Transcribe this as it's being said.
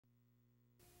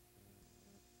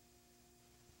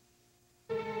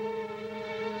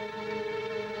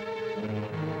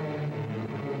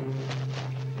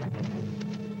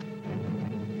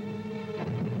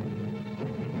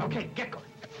Okay, get going.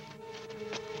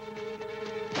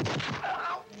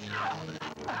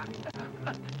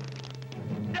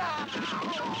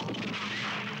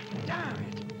 Damn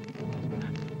it!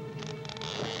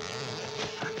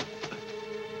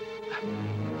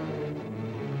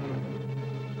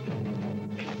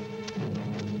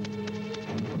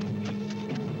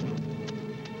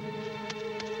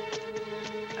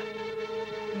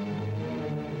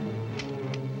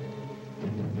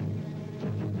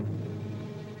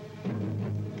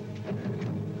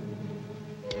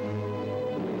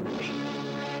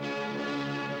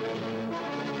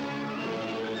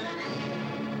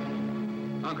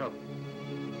 Uncle.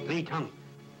 Li Tong,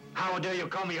 how dare you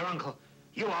call me your uncle?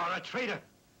 You are a traitor,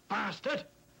 bastard!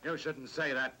 You shouldn't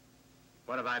say that.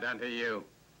 What have I done to you?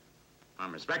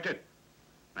 I'm respected.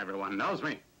 Everyone knows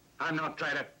me. I'm no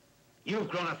traitor. You've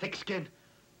grown a thick skin.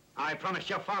 I promised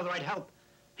your father I'd help.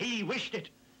 He wished it,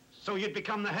 so you'd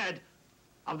become the head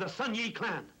of the Sun Yi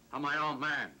clan. I'm my own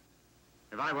man.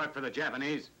 If I work for the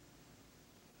Japanese,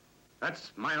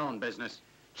 that's my own business.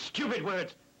 Stupid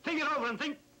words. Think it over and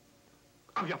think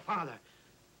of your father.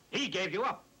 He gave you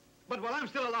up. But while I'm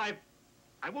still alive,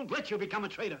 I won't let you become a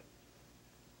traitor.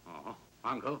 Oh,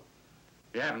 Uncle,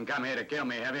 you haven't come here to kill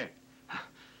me, have you?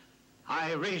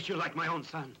 I raised you like my own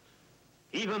son.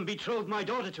 Even betrothed my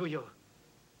daughter to you.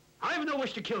 I have no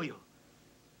wish to kill you.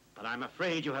 But I'm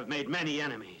afraid you have made many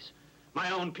enemies.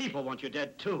 My own people want you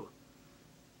dead, too.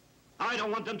 I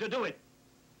don't want them to do it.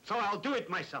 So I'll do it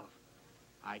myself.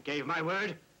 I gave my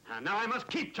word, and now I must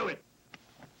keep to it.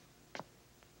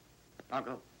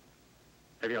 Uncle,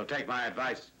 if you'll take my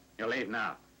advice, you'll leave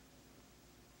now.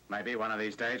 Maybe one of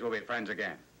these days we'll be friends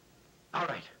again. All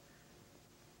right.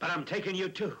 But I'm taking you,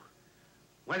 too.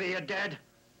 Whether you're dead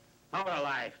or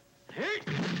alive.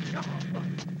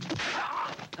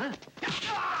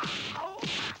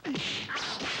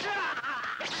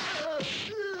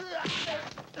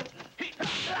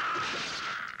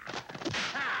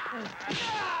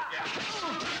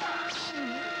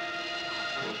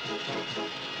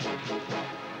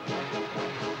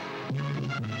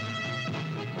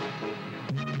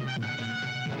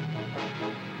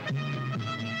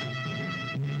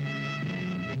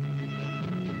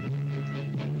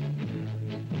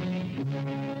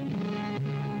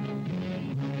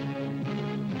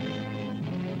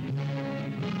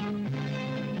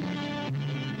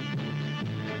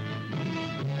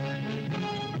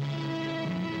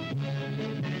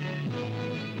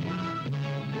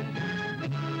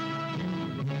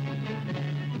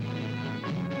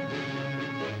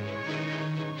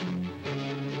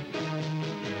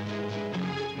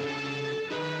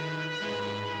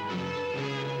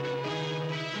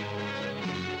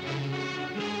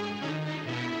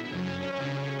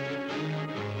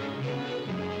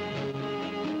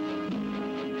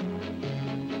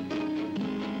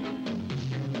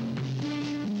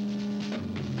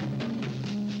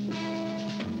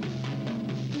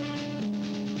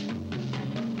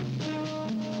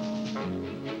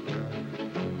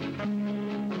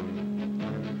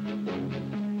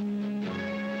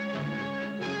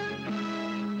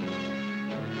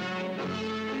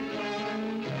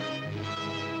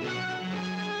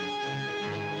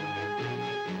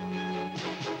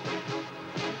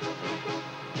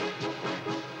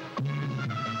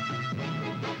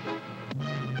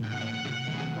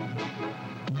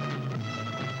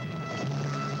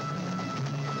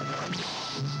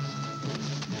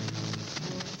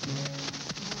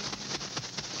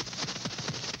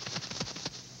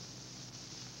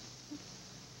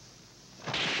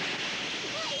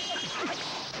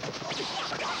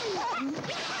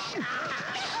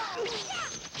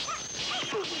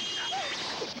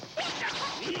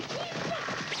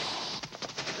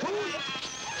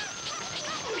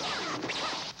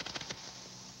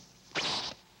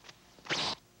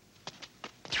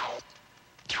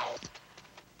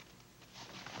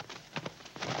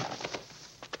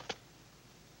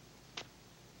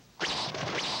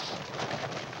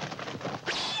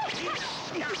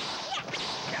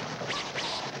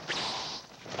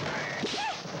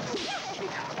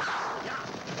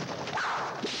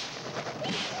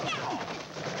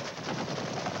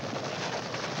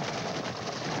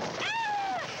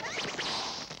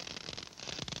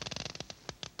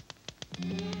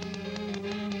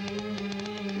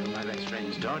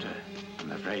 Daughter,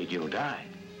 I'm afraid you'll die.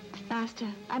 Master,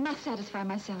 I must satisfy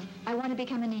myself. I want to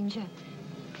become a ninja.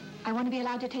 I want to be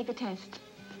allowed to take the test.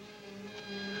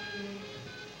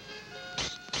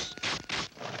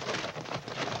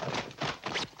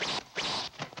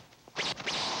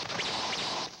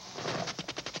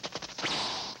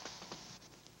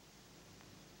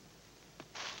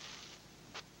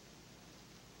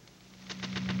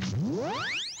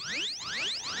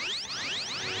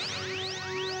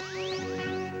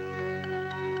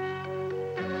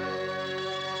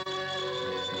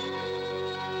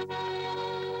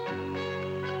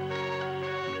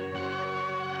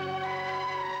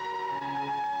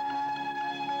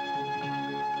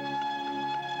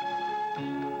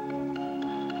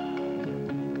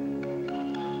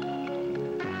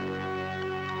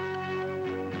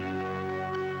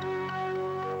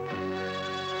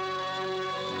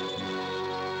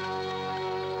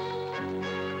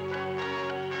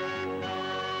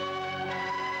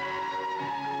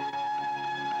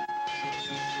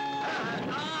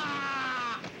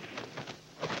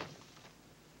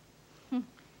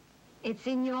 It's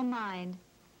in your mind.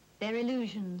 They're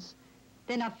illusions.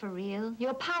 They're not for real.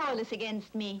 You're powerless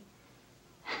against me.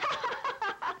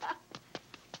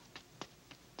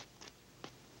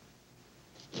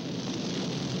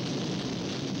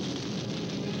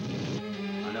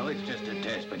 I know it's just a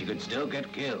test, but you could still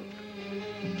get killed.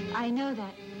 I know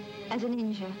that. As a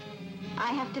ninja,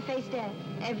 I have to face death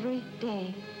every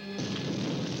day.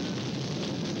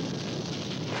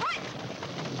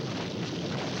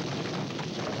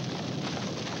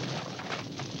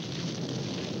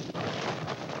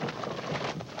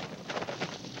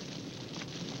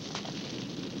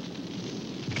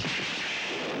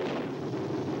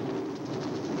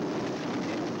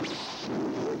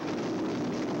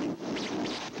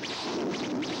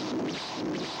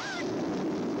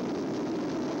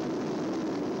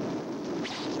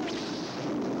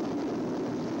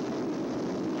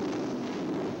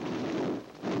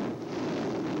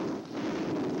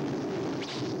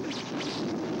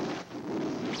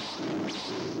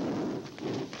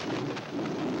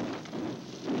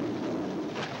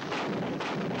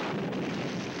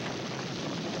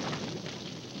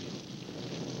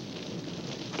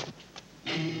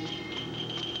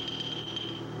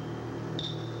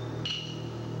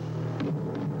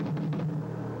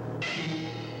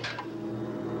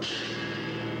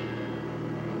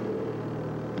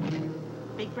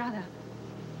 Big brother.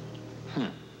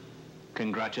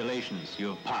 Congratulations, you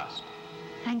have passed.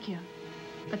 Thank you.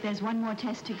 But there's one more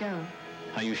test to go.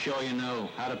 Are you sure you know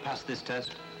how to pass this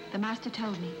test? The master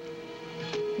told me.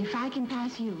 If I can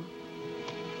pass you,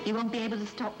 you won't be able to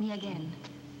stop me again.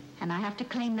 And I have to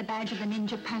claim the badge of the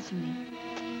ninja passing me,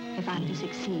 if I'm to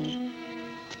succeed.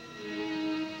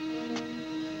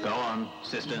 Go on,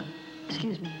 sister.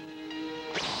 Excuse me.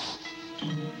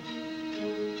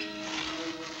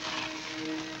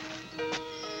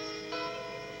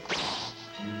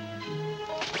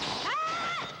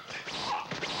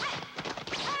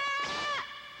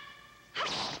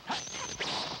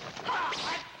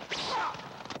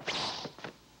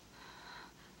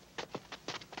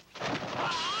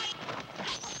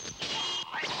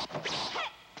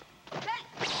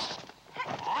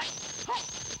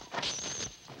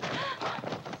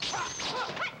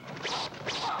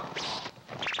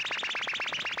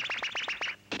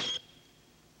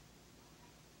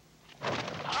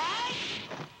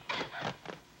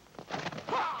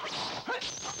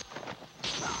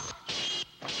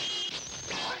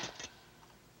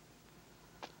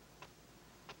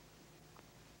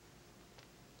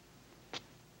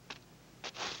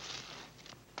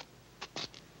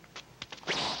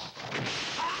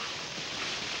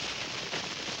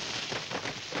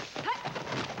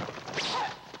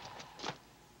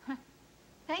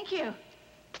 Thank you.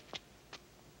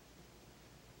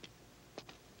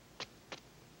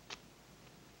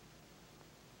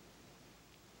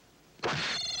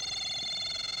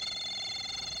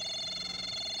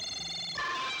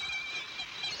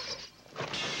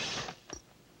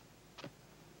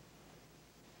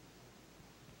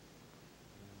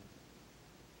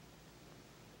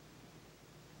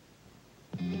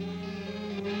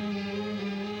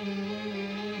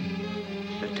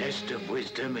 The test of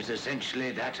wisdom is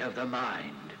essentially that of the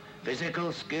mind.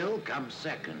 Physical skill comes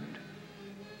second.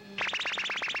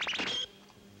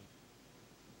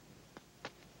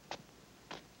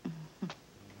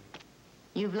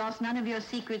 You've lost none of your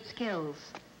secret skills.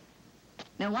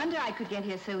 No wonder I could get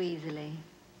here so easily.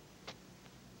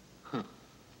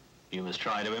 You must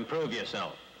try to improve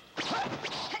yourself.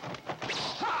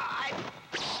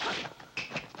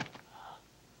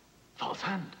 False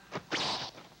hand.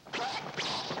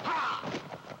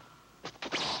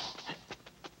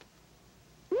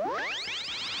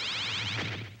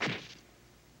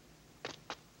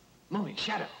 Moving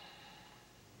shadow.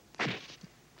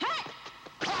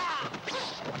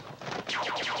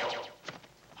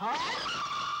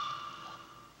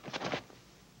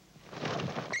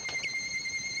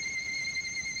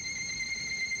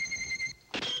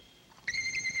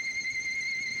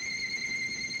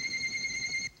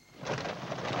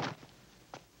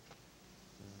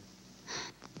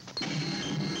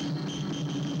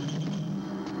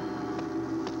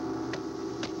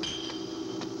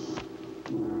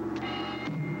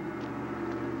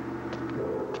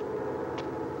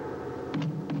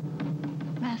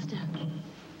 Master.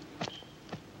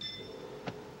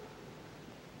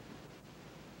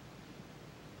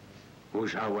 Wu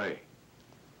Shaowei,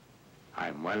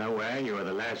 I'm well aware you are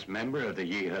the last member of the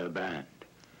Yihe band.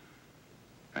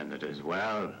 And that as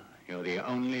well, you're the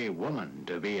only woman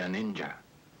to be a ninja.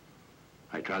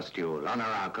 I trust you'll honor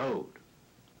our code.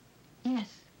 Yes.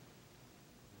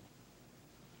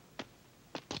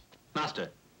 Master,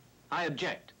 I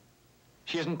object.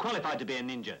 She isn't qualified to be a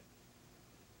ninja.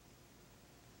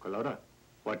 Kuroda,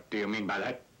 what do you mean by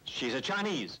that? She's a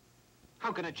Chinese.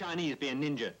 How can a Chinese be a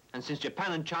ninja? And since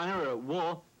Japan and China are at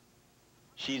war,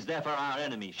 she's therefore our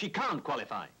enemy. She can't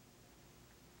qualify.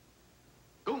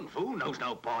 Kung Fu knows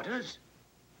no borders.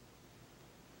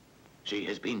 She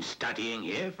has been studying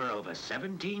here for over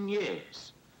 17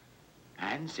 years.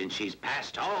 And since she's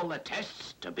passed all the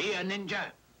tests to be a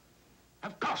ninja,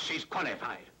 of course she's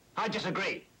qualified. I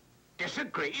disagree.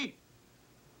 Disagree?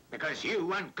 Because you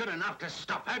weren't good enough to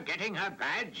stop her getting her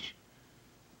badge?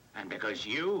 And because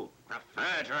you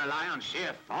prefer to rely on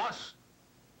sheer force?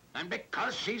 And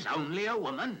because she's only a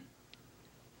woman?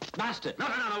 Master!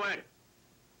 Not another word!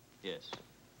 Yes.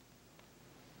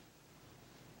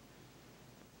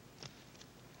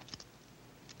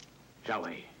 Shall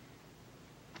we?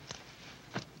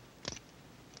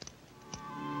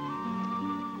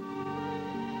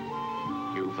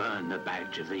 You've earned the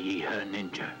badge of the Yi He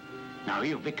Ninja. Now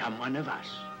you've become one of us.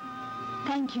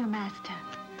 Thank you, Master.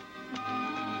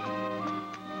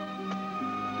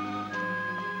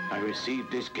 I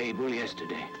received this cable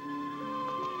yesterday.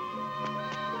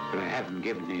 But I haven't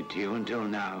given it to you until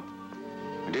now.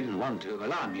 I didn't want to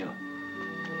alarm you.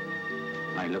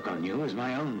 I look on you as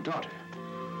my own daughter.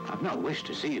 I've no wish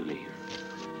to see you leave.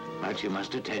 But you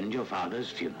must attend your father's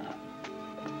funeral.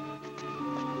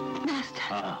 Master.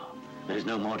 Oh, there's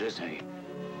no more to say.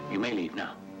 You may leave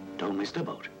now. Don't miss the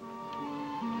boat.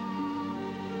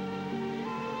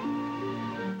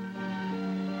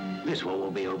 This war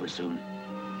will be over soon.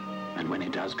 And when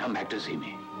it does, come back to see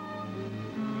me.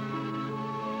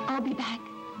 I'll be back.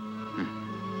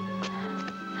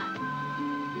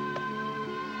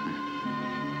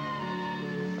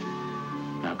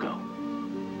 Now go.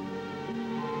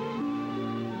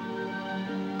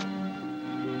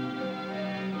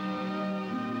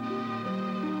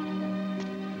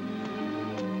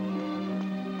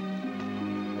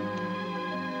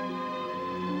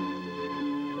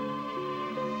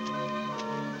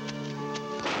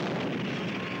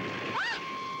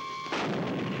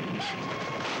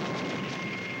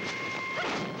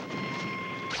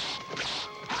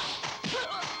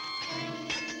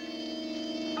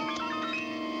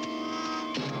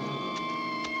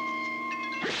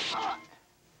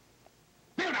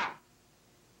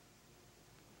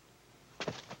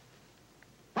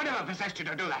 Possessed you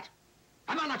to do that?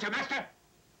 Am I not your master?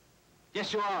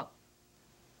 Yes, you are.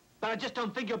 But I just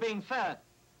don't think you're being fair.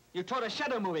 You taught a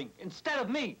shadow moving instead of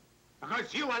me.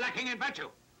 Because you are lacking in virtue.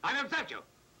 I've observed you.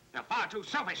 You're far too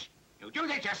selfish. You do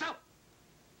this yourself.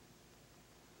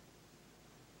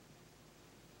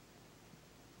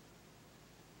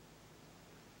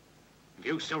 If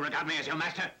you still regard me as your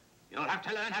master, you'll have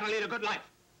to learn how to lead a good life.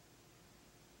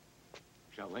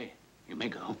 Shall we? You may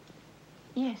go.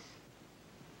 Yes.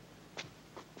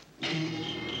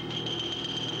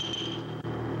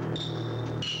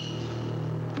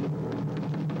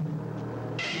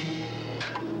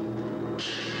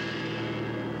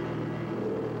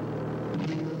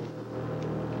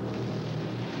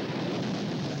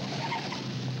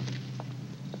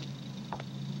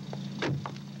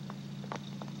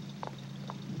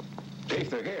 Chief,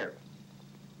 they're here.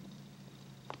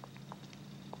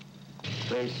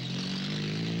 Please.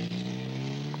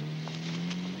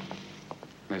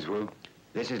 Miss Wu?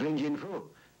 This is Lin Jinfu,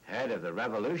 head of the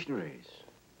revolutionaries.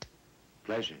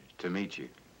 Pleasure to meet you.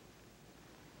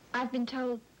 I've been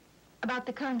told about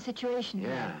the current situation.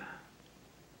 Yeah.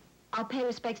 I'll pay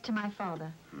respects to my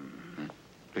father. Mm-hmm.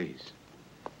 Please.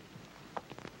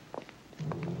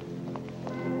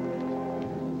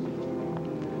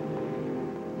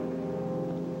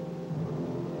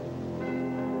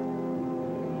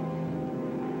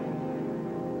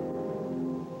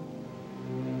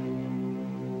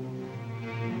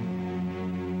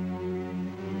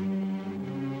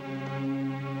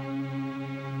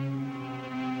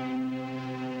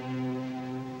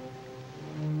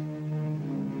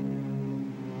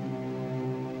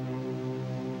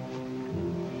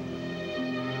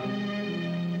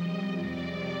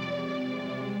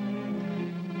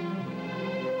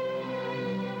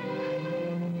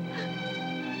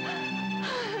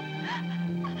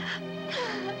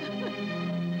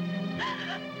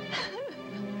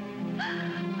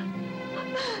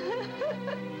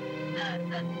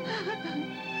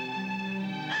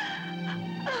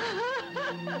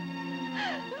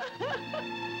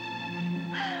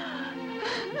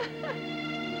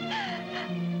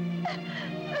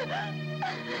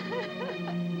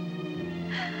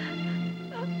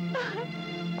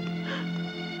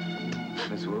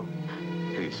 Miss Wu,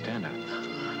 please stand up.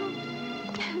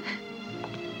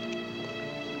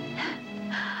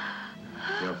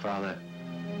 father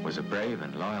was a brave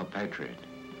and loyal patriot.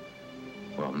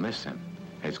 We'll miss him.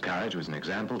 His courage was an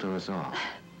example to us all.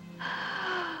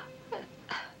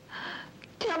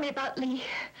 Tell me about Lee.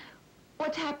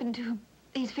 What's happened to him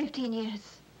these 15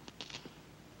 years?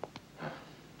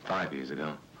 5 years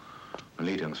ago, when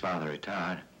Lee Tung's father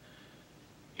retired,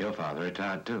 your father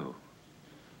retired too.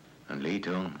 And Lee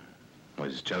Tung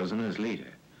was chosen as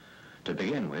leader. To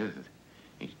begin with,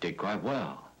 he did quite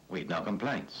well. We'd no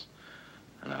complaints.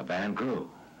 And our band grew,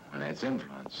 and its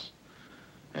influence.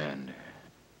 And...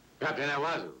 Captain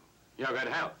Awazu, your good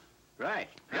health. Right.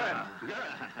 Good.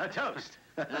 A toast.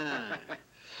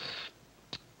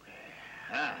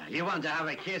 You want to have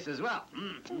a kiss as well?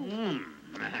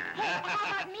 How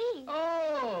about me?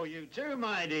 Oh, you too,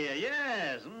 my dear.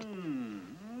 Yes.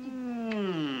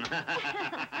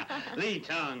 Lee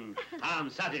Tung,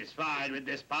 I'm satisfied with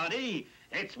this party.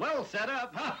 It's well set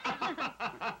up.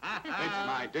 It's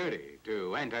my duty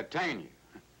to entertain you.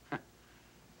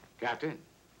 Captain,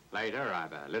 later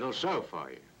I've a little show for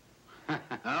you.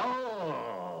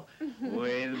 Oh,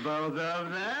 with both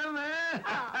of them,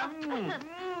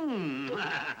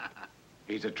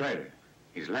 he's a traitor.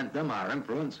 He's lent them our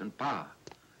influence and power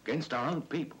against our own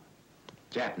people.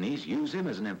 Japanese use him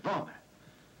as an informer.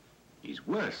 He's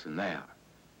worse than they are.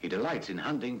 He delights in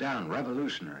hunting down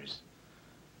revolutionaries.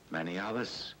 Many of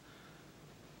us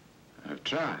have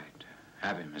tried to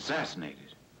have him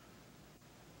assassinated.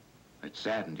 It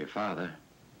saddened your father,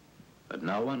 but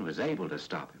no one was able to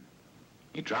stop him.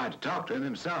 He tried to talk to him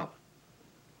himself.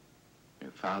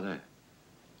 Your father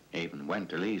even went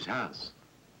to Lee's house.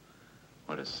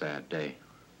 What a sad day.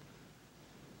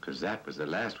 Because that was the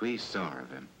last we saw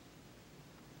of him.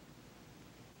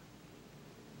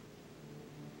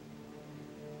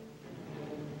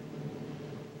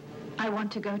 I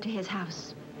want to go to his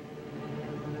house.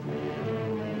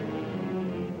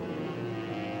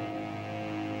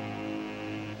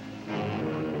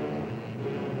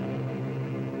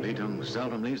 Lee Tung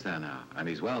seldom leaves there now, and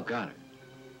he's well guarded.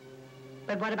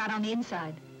 But what about on the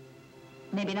inside?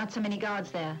 Maybe not so many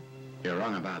guards there. You're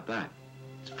wrong about that.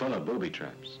 It's full of booby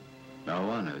traps. No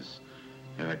one has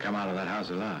ever come out of that house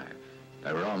alive.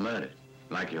 They were all murdered,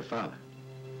 like your father.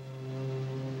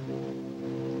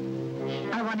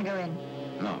 I want to go in.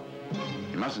 No,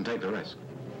 you mustn't take the risk.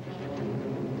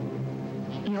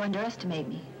 You underestimate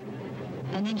me.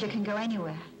 A ninja can go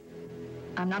anywhere.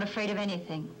 I'm not afraid of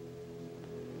anything.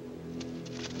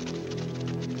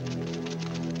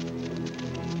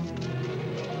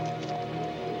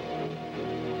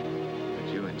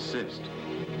 But you insist.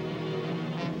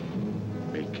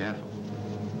 Be careful.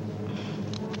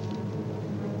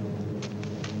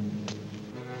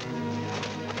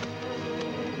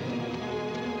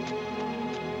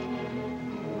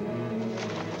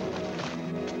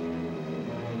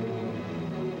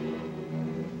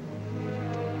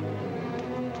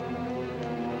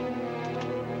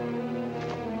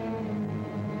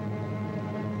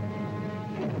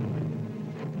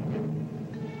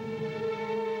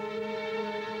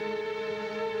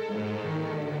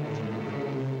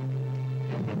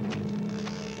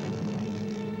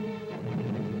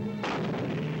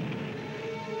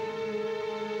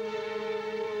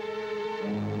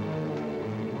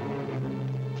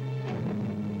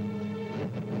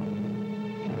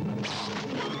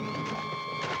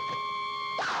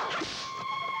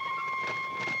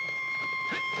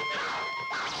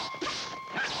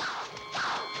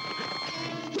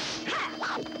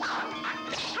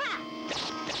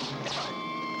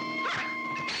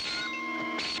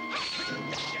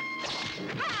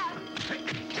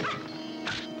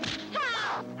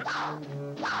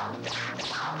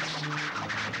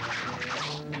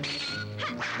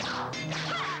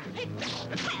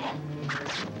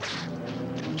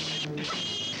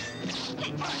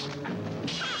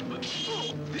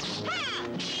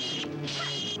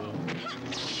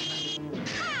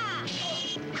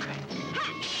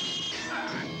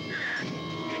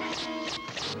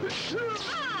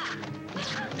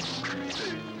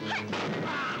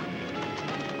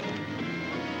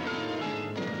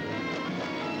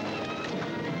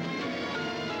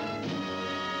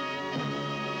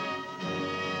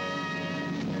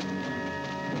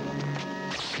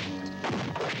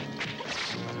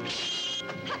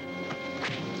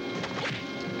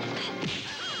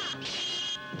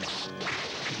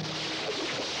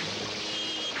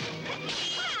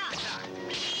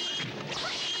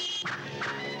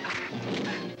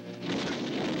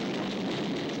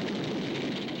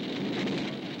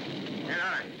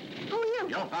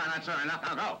 You'll find that, sir. Enough.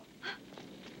 Now go.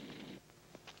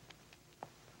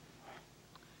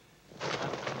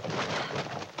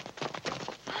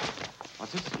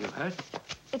 What's this? You hurt?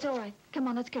 It's all right. Come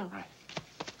on, let's go. Right.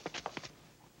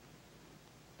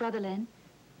 Brother Lin,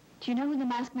 do you know who the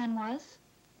masked man was?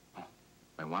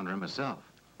 I wonder myself.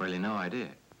 Really no idea.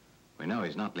 We know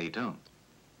he's not Li Tong.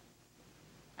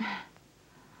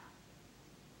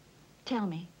 Tell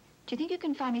me, do you think you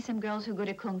can find me some girls who are good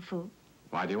at Kung Fu?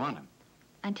 Why do you want him?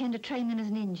 I intend to train them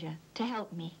as ninja, to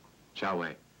help me. Shall we?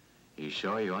 You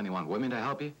sure you only want women to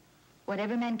help you?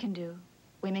 Whatever men can do,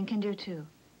 women can do too.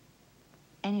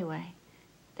 Anyway,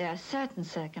 there are certain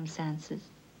circumstances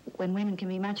when women can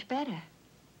be much better.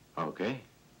 Okay.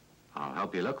 I'll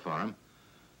help you look for him.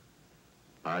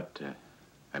 But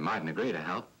they mightn't agree to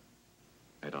help.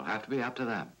 It'll have to be up to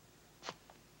them.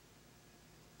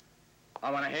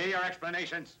 I want to hear your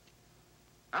explanations.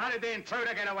 How did the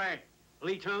intruder get away?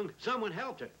 Li Tong, someone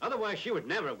helped her. Otherwise, she would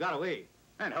never have got away.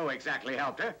 And who exactly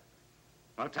helped her?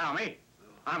 Well, tell me.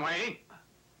 I'm waiting.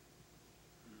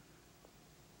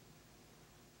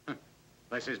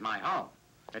 This is my home.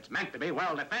 It's meant to be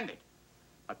well defended.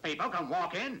 But people can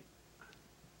walk in.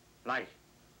 Like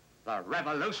the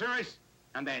revolutionaries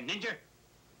and their ninja.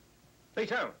 Li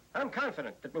Tong, I'm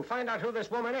confident that we'll find out who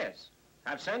this woman is.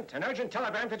 I've sent an urgent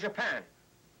telegram to Japan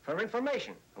for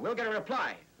information, and we'll get a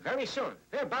reply very soon.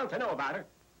 They're bound to know about her.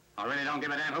 I really don't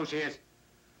give a damn who she is.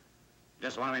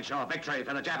 Just want to ensure victory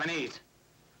for the Japanese.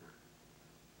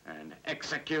 And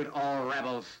execute all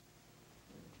rebels.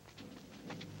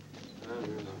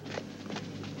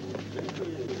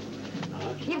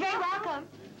 You're very welcome.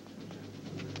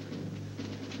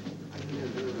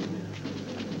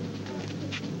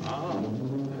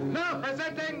 Now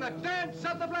presenting the Dance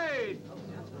of the Blade.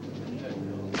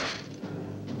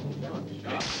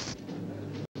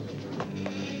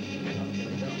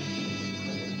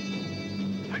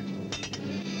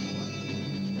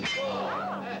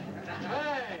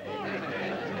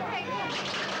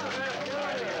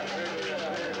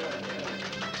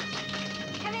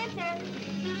 Come in, sir.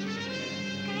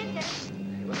 Come in, sir.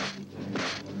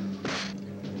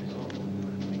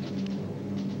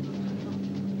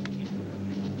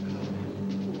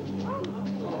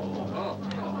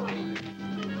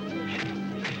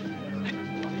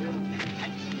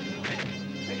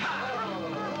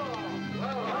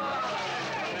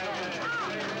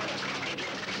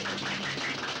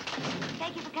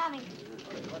 Thank you for coming.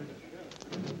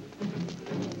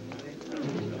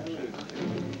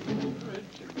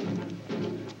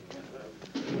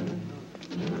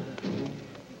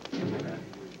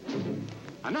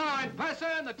 And now in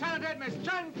person, the talented Miss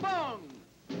Chen Fong.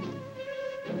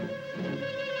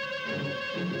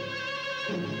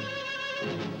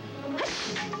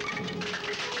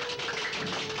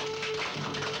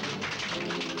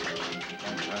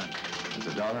 It's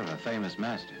the daughter of a famous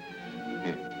master.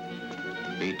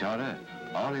 He taught her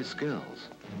all his skills.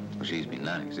 Well, she's been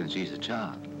learning since she's a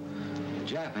child. The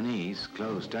Japanese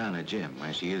closed down a gym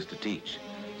where she used to teach.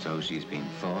 So she's been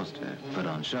forced to put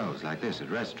on shows like this at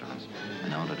restaurants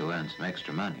in order to earn some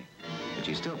extra money. But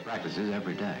she still practices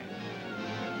every day.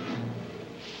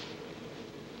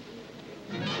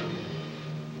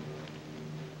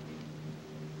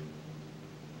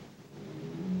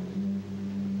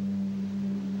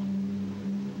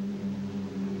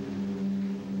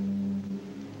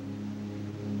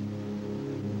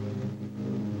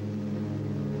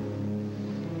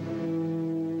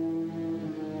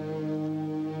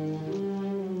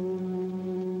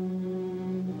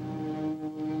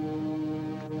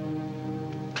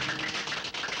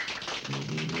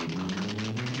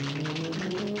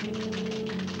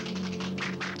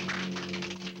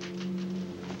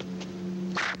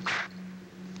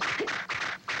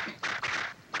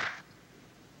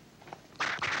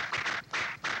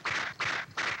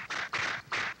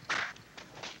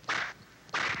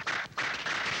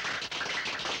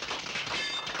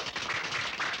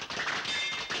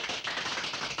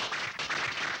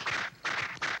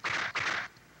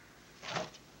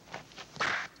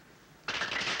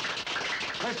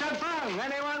 Miss Chen Fong,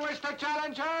 anyone wish to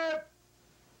challenge her?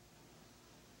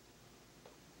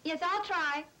 Yes, I'll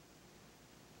try.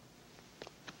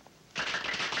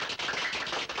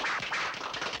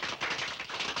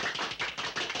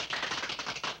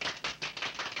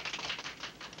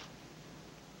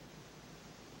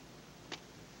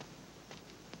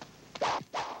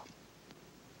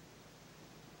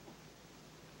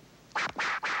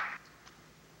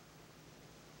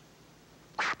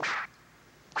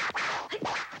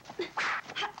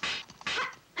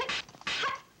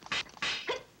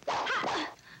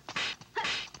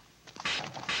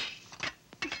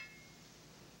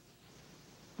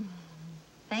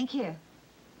 Thank you.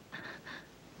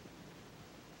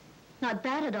 Not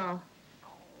bad at all.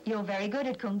 You're very good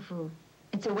at Kung Fu.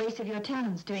 It's a waste of your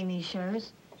talents doing these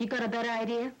shows. You got a better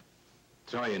idea?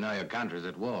 So you know your country's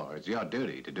at war. It's your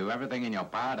duty to do everything in your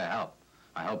power to help.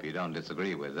 I hope you don't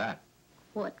disagree with that.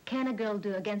 What can a girl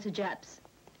do against the Japs?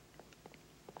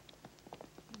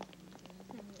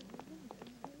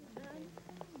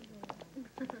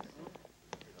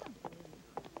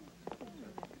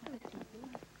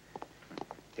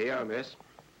 Here, miss.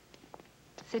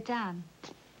 Sit down.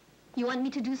 You want me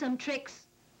to do some tricks?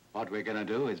 What we're gonna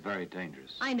do is very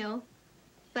dangerous. I know.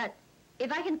 But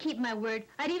if I can keep my word,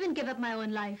 I'd even give up my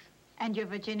own life. And your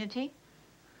virginity?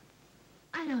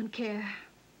 I don't care.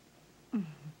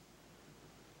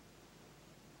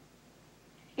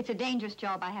 It's a dangerous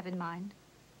job I have in mind.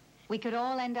 We could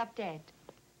all end up dead.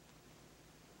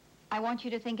 I want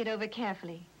you to think it over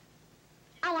carefully.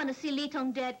 I want to see Li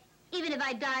Tong dead. Even if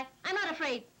I die, I'm not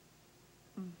afraid.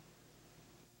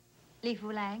 Li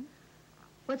Fulang,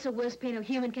 What's the worst pain a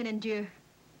human can endure?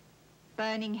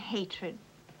 burning hatred.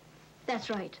 That's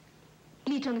right.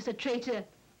 Li Tong is a traitor.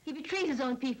 He betrayed his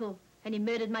own people, and he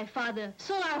murdered my father,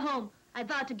 stole our home. I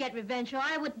vowed to get revenge, or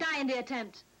I would die in the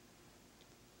attempt.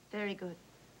 Very good.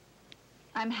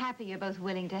 I'm happy you're both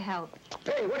willing to help.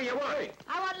 Hey, what do you want?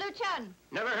 I want Lu Chun.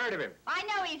 Never heard of him. I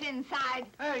know he's inside.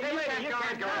 Hey, you can't go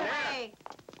in there. Hey.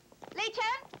 Li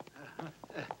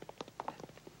Chun?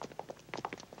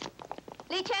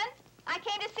 Li Chun, I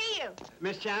came to see you.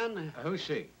 Miss Chan, Who's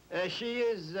she? she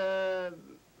is, He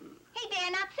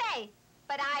dare not say,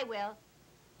 but I will.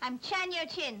 I'm Chan Yo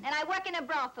Chin, and I work in a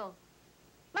brothel.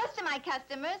 Most of my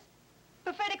customers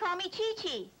prefer to call me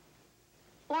Chi-Chi.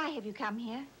 Why have you come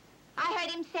here? I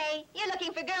heard him say you're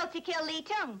looking for girls to kill Li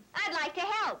Tung. I'd like to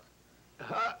help.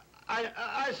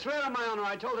 I swear on my honor,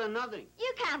 I told her nothing.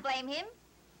 You can't blame him.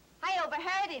 I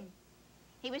overheard him.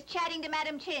 He was chatting to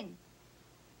Madam Chin.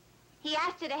 He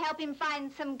asked her to help him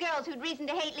find some girls who'd reason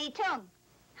to hate Li Tung.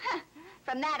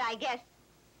 From that, I guess,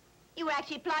 you were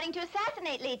actually plotting to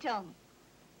assassinate Li Tung.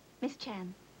 Miss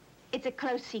Chan, it's a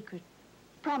close secret.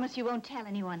 Promise you won't tell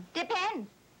anyone. Depends.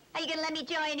 Are you gonna let me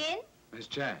join in? Miss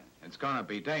Chan, it's gonna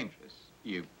be dangerous.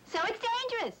 You... So it's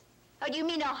dangerous. Oh, do you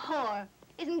mean a whore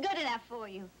isn't good enough for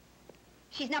you?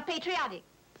 She's not patriotic.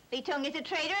 Li Tung is a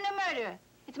traitor and a murderer.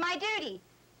 It's my duty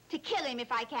to kill him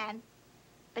if I can.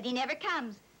 But he never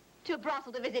comes to a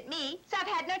brothel to visit me, so I've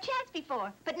had no chance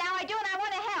before. But now I do, and I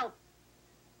want to help.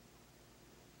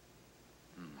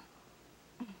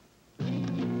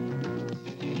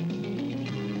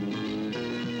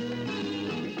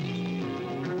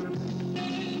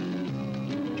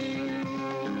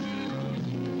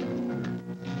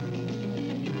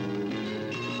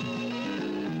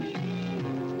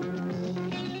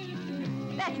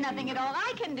 That's nothing at all.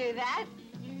 I can do that.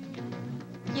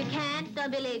 You can't?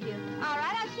 Don't believe you. All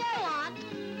right, I'll show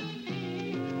you.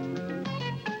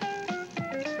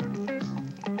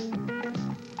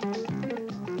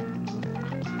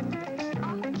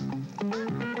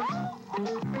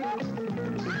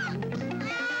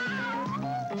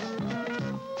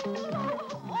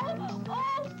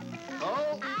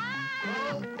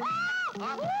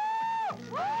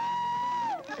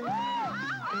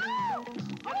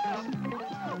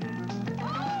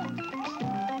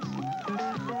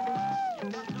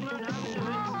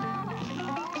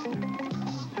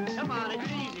 Come on,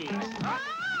 it's easy.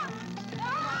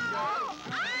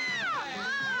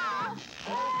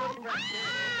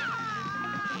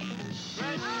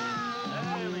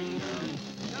 There we go.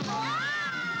 Come on.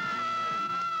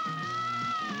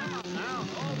 Come on now.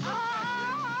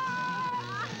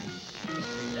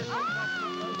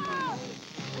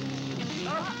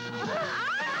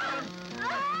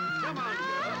 Come on,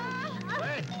 girl.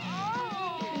 Wait.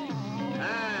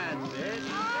 That's it.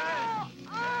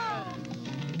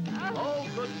 All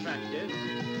good practice.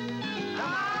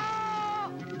 Come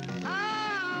on.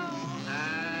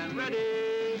 And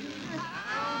ready.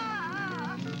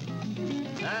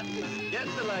 Get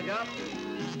the leg up.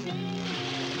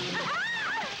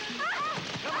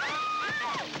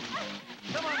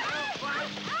 Come on now,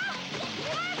 fight.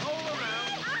 Roll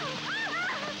around.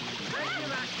 Make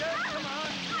your action. Come on.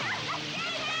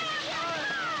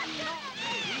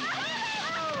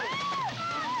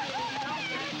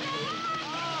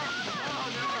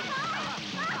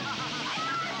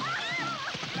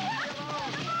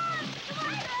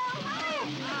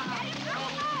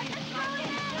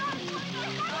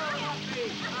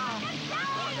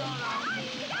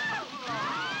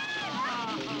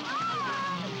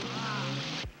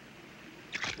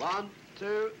 One,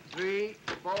 2, 3,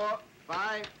 4,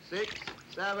 5, 6,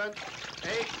 7,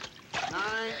 8,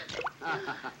 9.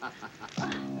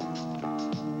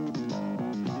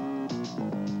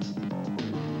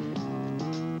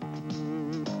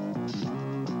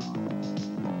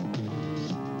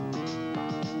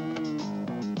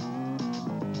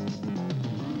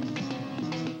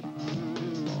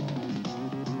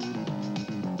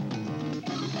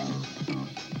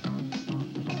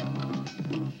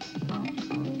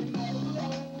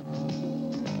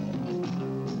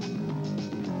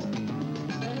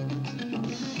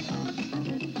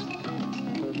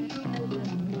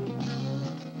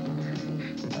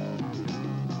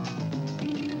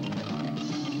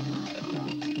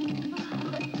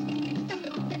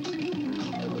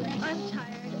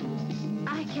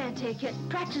 take it.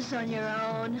 Practice on your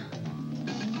own.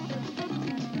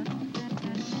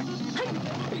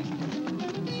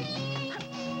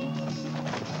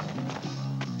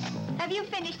 Have you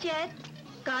finished yet?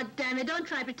 God damn it, don't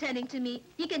try pretending to me.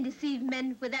 You can deceive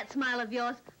men with that smile of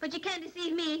yours, but you can't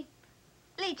deceive me.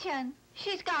 Li Chun,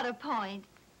 she's got a point.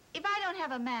 If I don't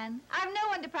have a man, I've no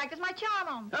one to practice my charm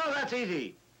on. Oh, that's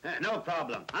easy. No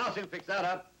problem. I'll soon fix that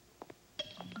up.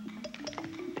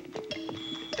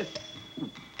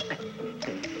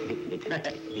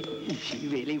 She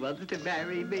really wants to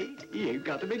marry me? You've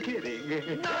got to be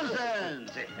kidding.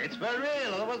 Nonsense! It's for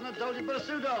real. I wasn't told you put a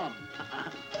suit on.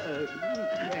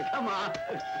 Come on.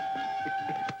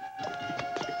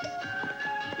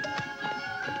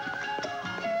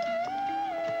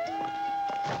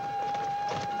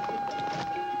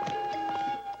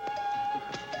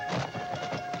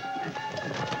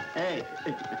 Hey.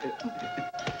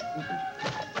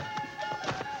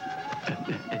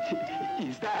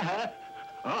 Is that her?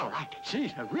 All right,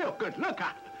 she's a real good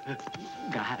looker.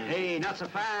 Hey, not so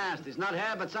fast. It's not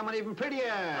her, but someone even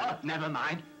prettier. Oh, never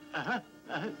mind.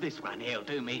 This one, he'll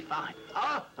do me fine.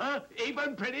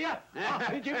 Even prettier?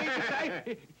 Did you mean to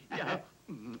say?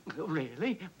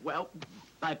 Really? Well,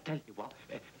 I tell you what,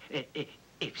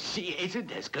 if she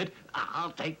isn't as good,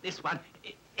 I'll take this one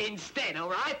instead, all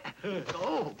right?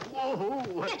 Oh,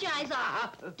 whoa. Get your eyes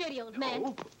off, dirty old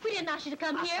man. We didn't ask you to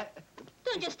come here.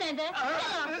 Don't just stand there. Get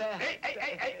off.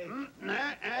 Hey.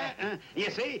 You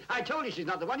see? I told you she's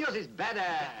not the one. Yours is better.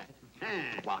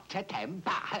 What a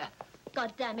temper.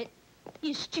 God damn it.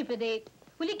 You stupid ape.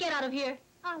 Will you get out of here?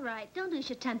 All right, don't lose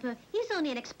your temper. He's only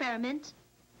an experiment.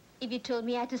 If you told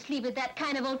me I had to sleep with that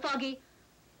kind of old fogey,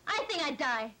 I think I'd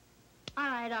die. All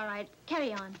right.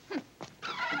 Carry on.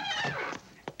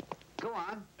 Go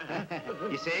on.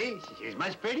 You see? She's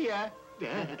much prettier.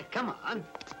 Come on.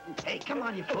 Hey, come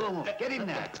on, you fool. Get in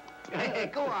there. Hey,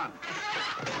 go on.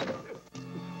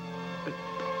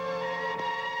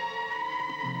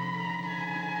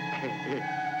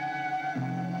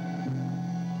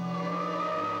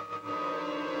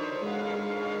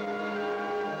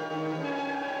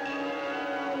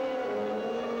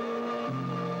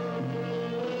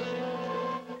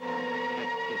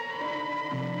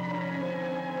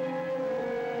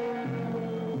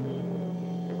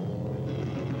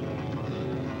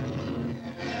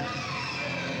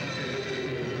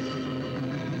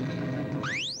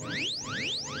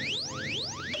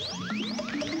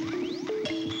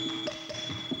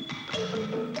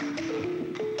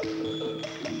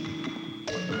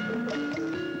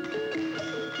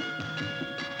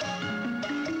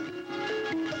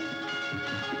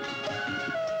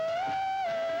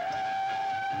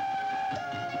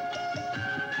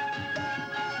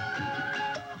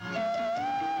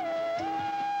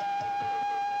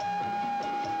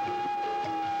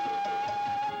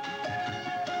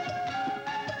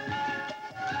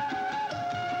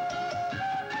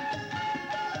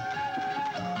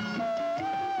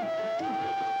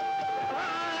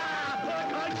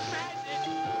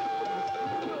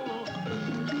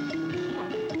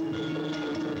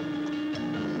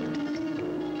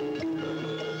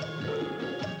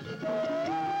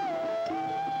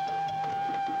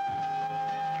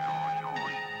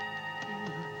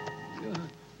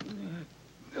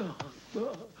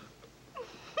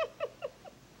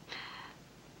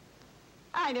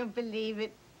 I don't believe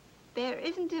it. There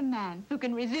isn't a man who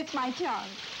can resist my charms.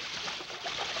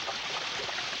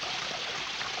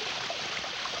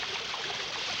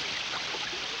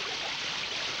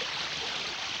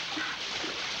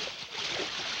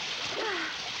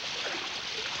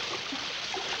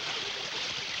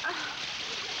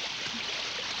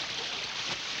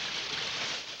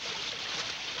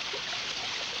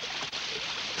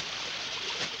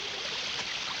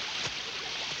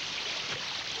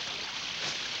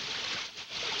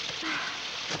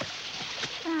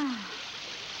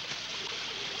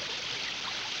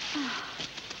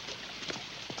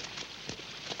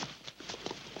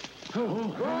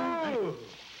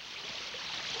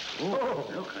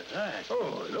 Look at that.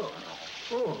 Oh, look.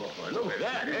 Oh, look at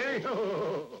that, eh?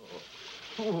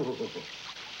 Oh.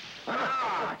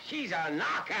 Ah, she's a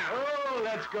knockout. Oh,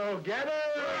 let's go get her!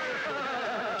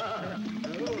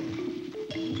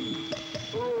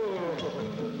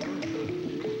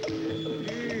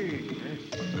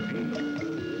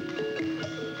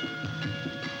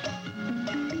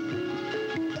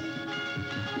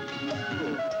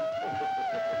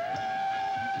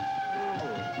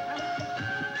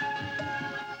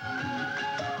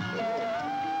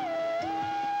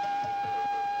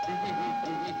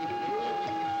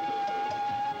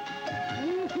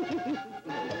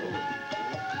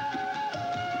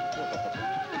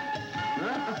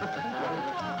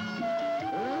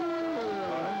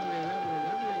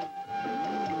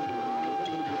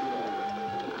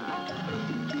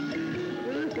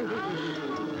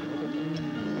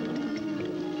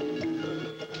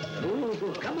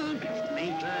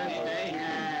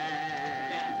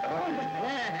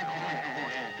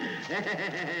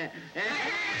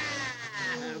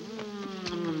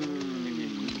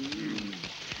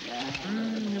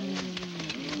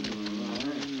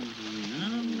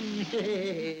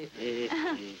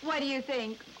 What do you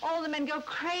think? All the men go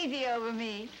crazy over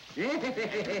me.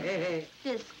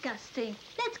 Disgusting.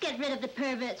 Let's get rid of the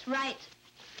perverts, right?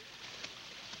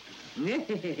 Damn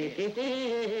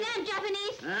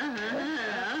Japanese!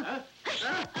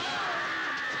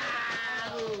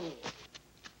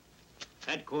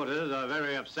 Headquarters are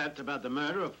very upset about the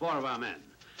murder of 4 of our men.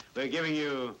 We're giving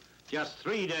you just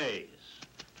 3 days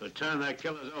to turn their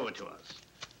killers over to us.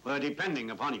 We're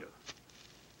depending upon you.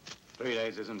 3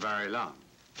 days isn't very long.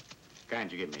 Can't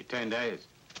you give me 10 days?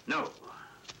 No.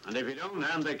 And if you don't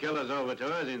hand the killers over to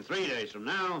us in 3 days from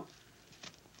now,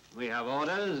 we have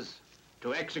orders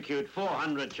to execute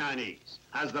 400 Chinese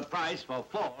as the price for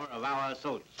 4 of our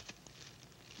soldiers.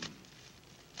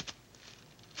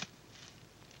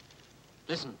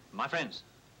 Listen, my friends.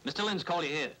 Mr. Lynn's called you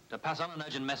here to pass on an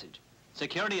urgent message.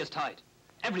 Security is tight.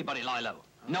 Everybody lie low.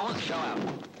 No one's to go out.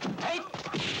 Hey!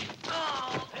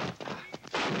 Oh.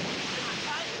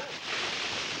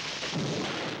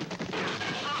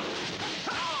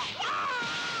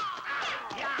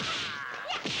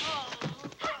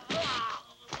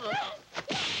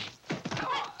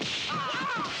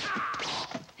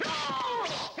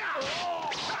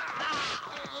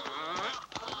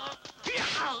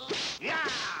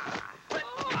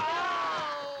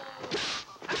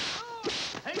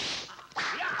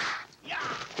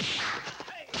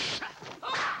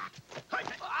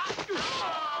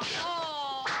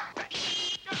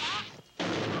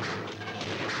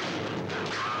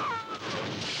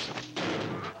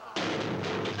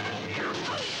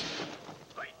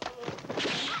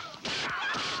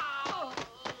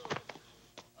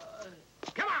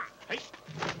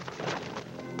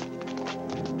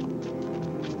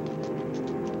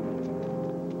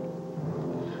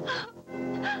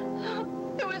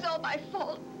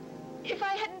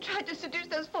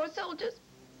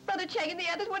 Chang and the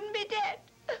others wouldn't be dead.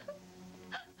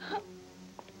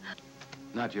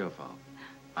 Not your fault.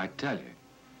 I tell you,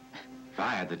 if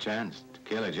I had the chance to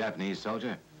kill a Japanese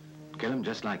soldier, I'd kill him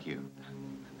just like you.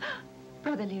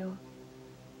 Brother Liu,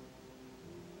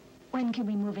 when can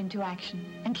we move into action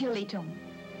and kill Li Tong?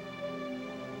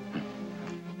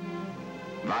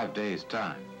 5 days'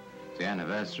 time. It's the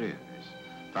anniversary of his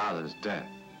father's death.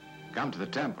 Come to the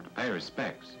temple to pay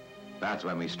respects. That's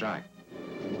when we strike.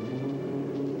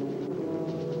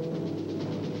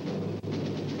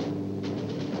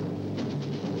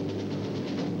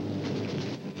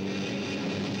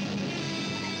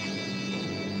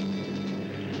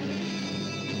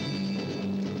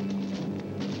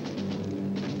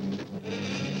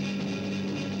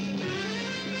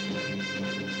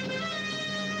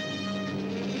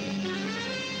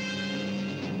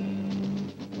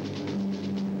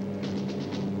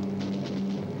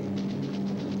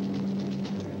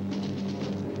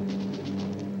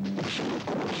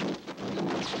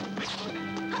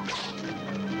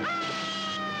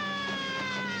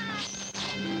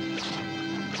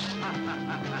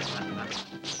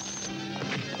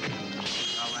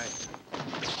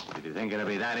 Did you think it'd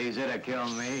be that easy to kill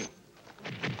me?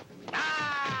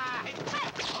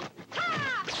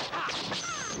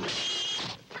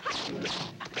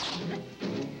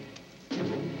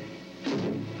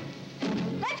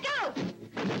 Let's go!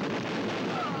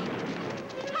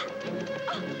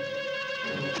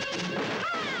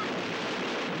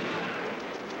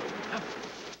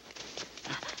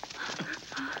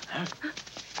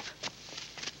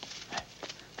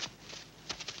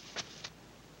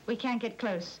 We can't get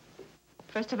close.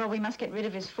 First of all, we must get rid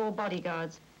of his 4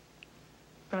 bodyguards.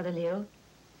 Brother Liu,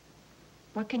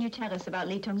 what can you tell us about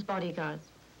Li Tong's bodyguards?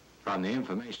 From the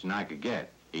information I could get,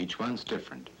 each one's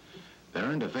different.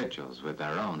 They're individuals with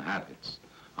their own habits.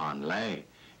 On Lei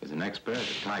is an expert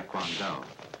at Taekwondo.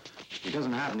 She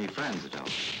doesn't have any friends at all.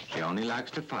 She only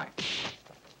likes to fight.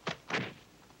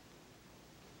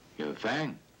 Yu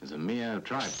Feng is a Miao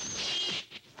tribe.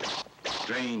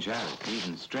 Strange habits,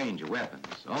 even stranger weapons.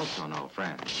 Also no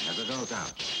friends, never goes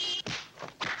out.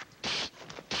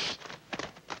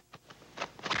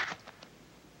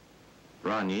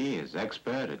 Ron Yi is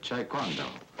expert at Taekwondo.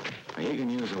 He can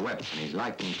use a weapon, he's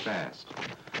lightning fast.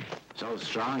 So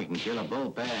strong he can kill a bull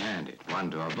barehanded,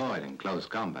 one to avoid in close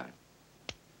combat.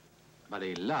 But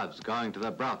he loves going to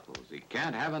the brothels. He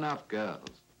can't have enough girls.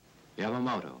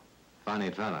 Yamamoto,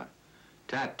 funny fella,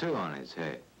 tattoo on his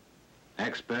head.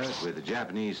 Expert with a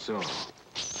Japanese sword.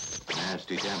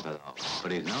 Nasty temper, though.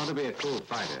 But he's known to be a cool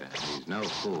fighter, and he's no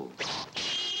fool.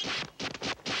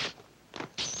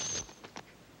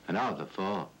 And of the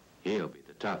 4, he'll be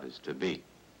the toughest to beat.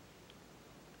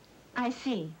 I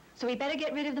see. So we better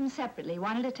get rid of them separately,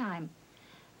 one at a time.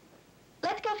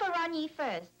 Let's go for Ranyi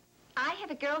first. I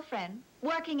have a girlfriend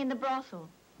working in the brothel.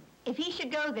 If he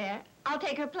should go there, I'll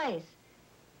take her place.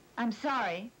 I'm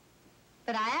sorry,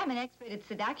 but I am an expert at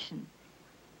seduction.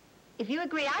 If you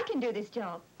agree I can do this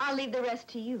job, I'll leave the rest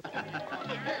to you.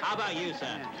 How about you,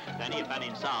 sir? Plenty of fun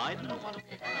inside.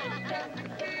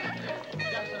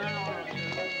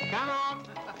 Come on.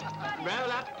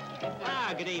 Roll up.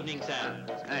 Ah, good evening, sir.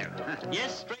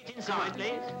 Yes, straight inside,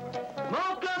 please.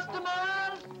 More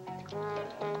customers!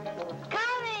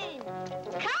 Coming!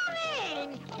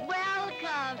 Coming!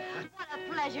 Welcome! What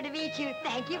a pleasure to meet you.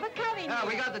 Thank you for coming. Oh,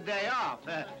 we got the day off.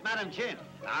 Madam Chin,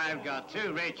 I've got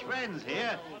two rich friends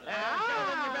here. Show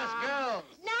them your best girls.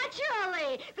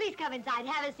 Naturally. Please come inside.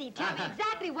 Have a seat. Tell me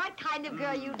exactly what kind of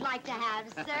girl you'd like to have,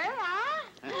 sir,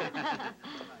 huh?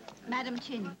 Madam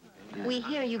Chin, we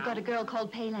hear you've got a girl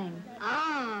called Pei Lang.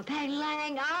 Oh, Pei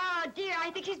Lang. Oh, dear,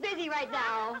 I think she's busy right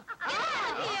now. Get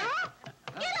out of here!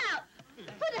 Get out!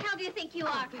 Who the hell do you think you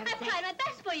are? I've tried my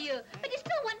best for you, but you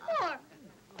still want more.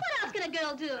 What else can a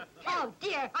girl do? Oh,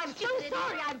 dear, I'm so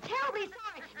sorry. I'm terribly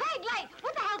sorry. Peg Leg,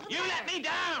 what the hell's the You matter? let me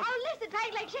down! Oh, listen,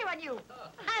 Peg Leg, shame on you.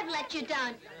 I've let you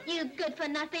down. You good for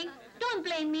nothing. Don't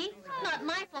blame me. Not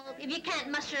my fault if you can't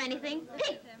muster anything.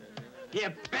 Hey, You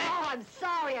bet. Oh, I'm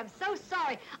sorry. I'm so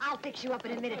sorry. I'll fix you up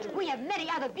in a minute. We have many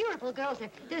other beautiful girls here.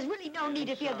 There's really no need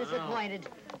to feel disappointed.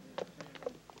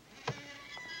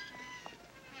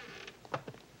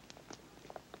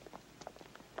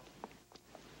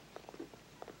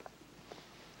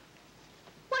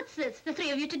 what's this? The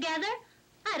three of you together?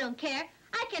 I don't care.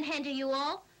 I can handle you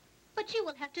all. But you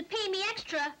will have to pay me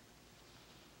extra.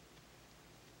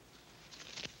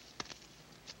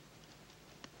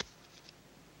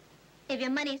 If your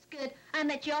money's good, I'm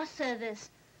at your service.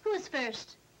 Who's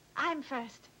first? I'm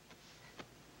first.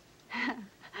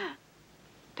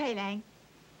 Pei Lang,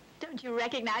 don't you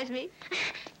recognize me?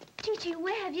 Chi-Chi,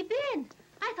 where have you been?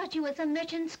 I thought you were some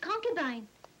merchant's concubine.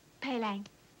 Pei Lang,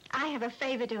 I have a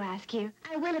favor to ask you.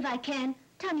 I will if I can.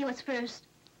 Tell me what's first.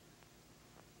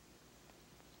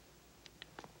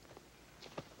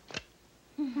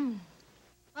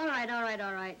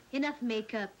 All right. Enough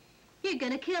makeup. You're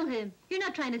gonna kill him. You're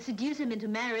not trying to seduce him into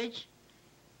marriage.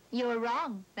 You're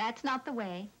wrong. That's not the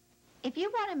way. If you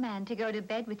want a man to go to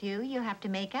bed with you, you have to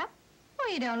make up.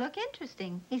 Well, you don't look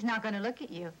interesting. He's not going to look at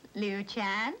you. Liu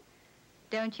Chan,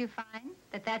 don't you find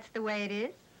that that's the way it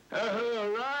is?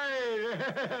 Oh,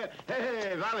 right.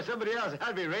 Hey, if I was somebody else,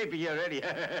 I'd be raping you already.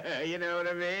 You know what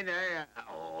I mean?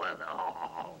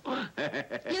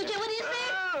 Liu Chan, what do you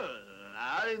say? Oh,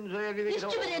 I didn't say anything. You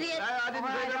stupid idiot. I didn't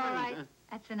say nothing. All right.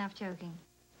 That's enough joking.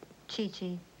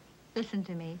 Chi-Chi, listen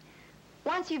to me.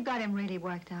 Once you've got him really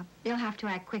worked up, you'll have to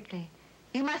act quickly.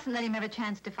 You mustn't let him have a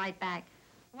chance to fight back.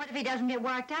 What if he doesn't get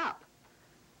worked up?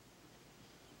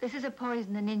 This is a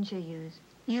poison the ninja use.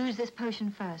 Use this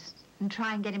potion first and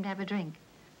try and get him to have a drink.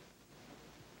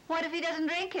 What if he doesn't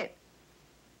drink it?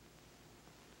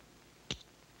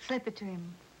 Slip it to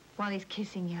him while he's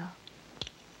kissing you.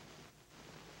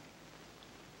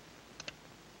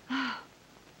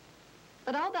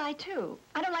 But I'll die too.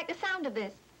 I don't like the sound of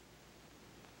this.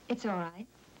 It's all right.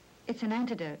 It's an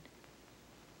antidote.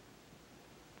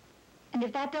 And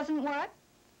if that doesn't work,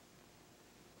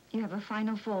 you have a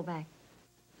final fallback.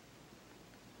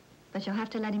 But you'll have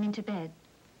to let him into bed.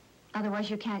 Otherwise,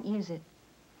 you can't use it.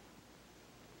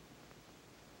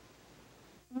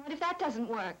 What if that doesn't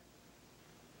work?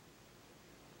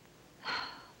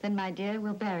 Then, my dear,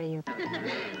 we'll bury you.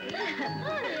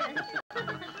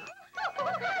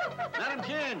 Madam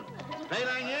Chin, Pei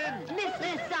Lang in.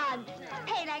 Mr. Sun,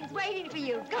 Pei Lang's waiting for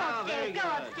you. Go upstairs, go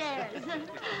upstairs.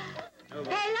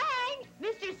 Pei Lang,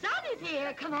 Mr. Sun is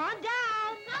here. Come on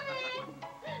down.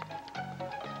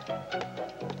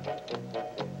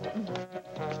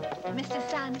 Mr.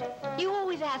 Sun, you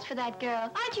always ask for that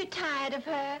girl. Aren't you tired of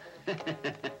her?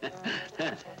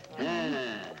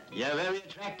 You're very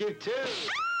attractive, too.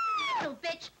 Little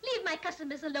bitch, leave my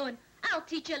customers alone. I'll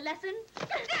teach you a lesson.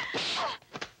 How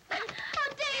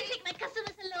dare you take my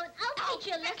customers alone? I'll teach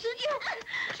you a lesson. You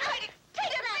try to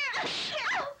take that.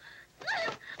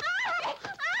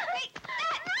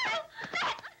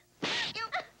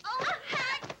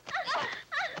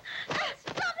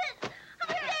 Stop it! How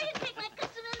dare you take my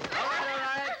customers? All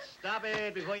right. Stop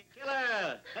it before you kill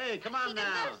her. Hey, come on She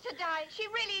now. deserves to die. She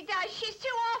really does. She's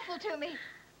too awful to me.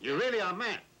 You really are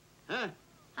mad, huh?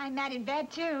 I'm mad in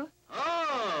bed, too.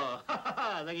 Oh,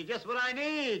 then you're just what I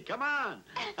need. Come on.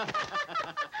 Put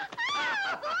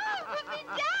me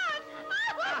down!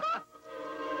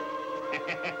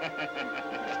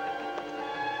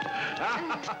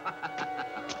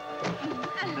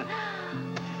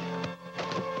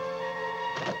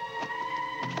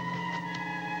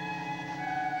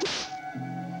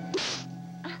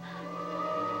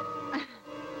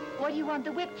 What do you want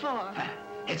the whip for?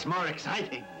 It's more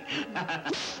exciting.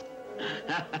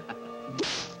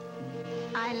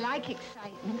 I like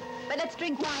excitement, but let's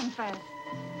drink wine first.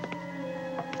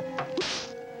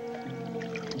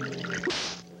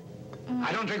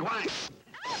 I don't drink wine.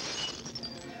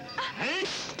 Hey?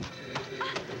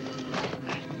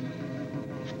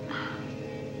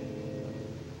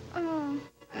 And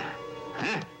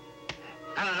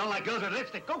I don't like girls with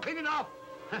lipstick. Go clean it off.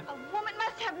 A woman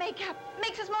must have makeup.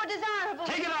 Makes us more desirable.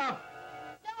 Take it off.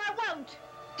 No, I won't.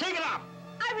 Take it off.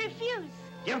 I refuse.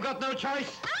 You've got no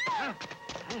choice.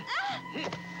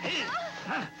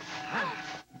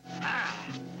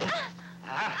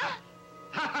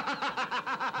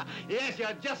 Yes,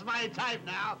 you're just my type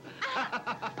now.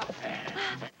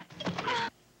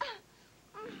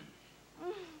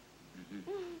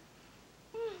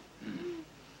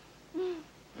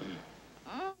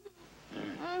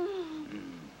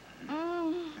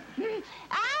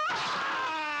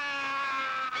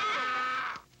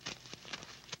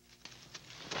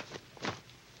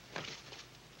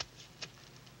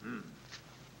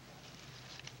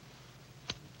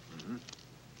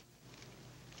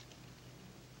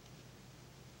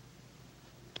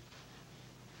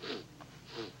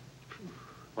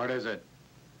 What is it?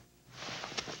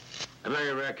 A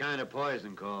very rare kind of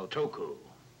poison called toku.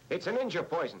 It's a ninja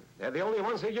poison. They're the only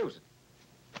ones who use it.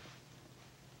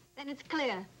 Then it's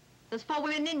clear. Those 4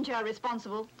 women ninja are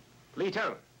responsible. Lee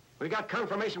Tong, we got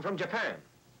confirmation from Japan.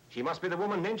 She must be the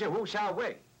woman ninja Wu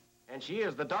Xiaowei, and she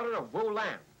is the daughter of Wu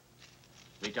Lam.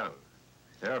 Lee Tong,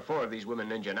 there are 4 of these women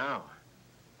ninja now.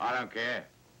 I don't care.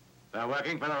 They're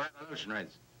working for the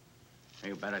revolutionaries.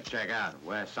 You better check out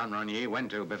where Sun Run Yi went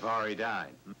to before he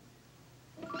died.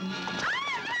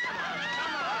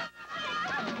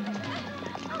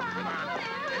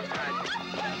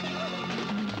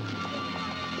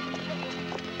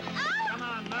 Come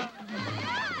on, Mo.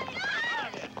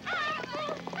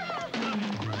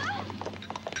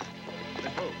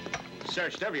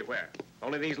 Searched everywhere.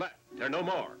 Only these left. There are no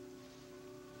more.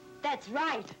 That's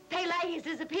right. Pei Lang has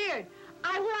disappeared.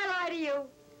 I will lie to you.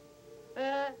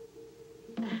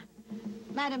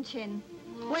 Madam Chin,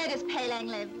 where does Pei Lang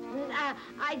live?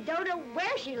 I don't know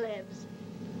where she lives.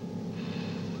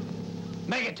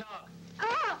 Make it talk.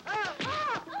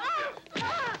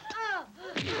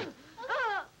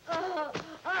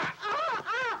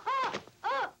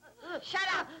 Shut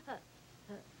up.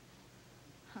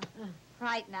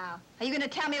 Right now. Are you going to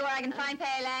tell me where I can find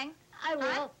Pei Lang? I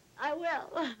will. I will.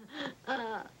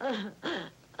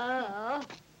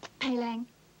 Pei Lang,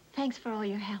 thanks for all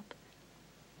your help.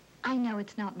 I know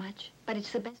it's not much, but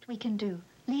it's the best we can do.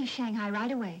 Leave Shanghai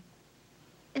right away.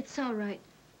 It's all right.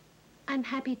 I'm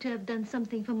happy to have done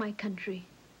something for my country.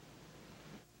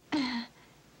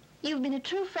 You've been a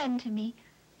true friend to me.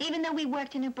 Even though we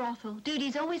worked in a brothel,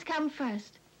 duties always come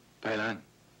first. Pei Lang,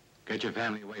 get your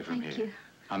family away from Thank here. you.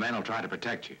 Our men will try to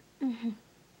protect you.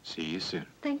 See you soon.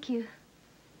 Thank you.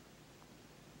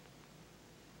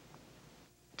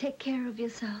 Take care of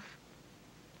yourself.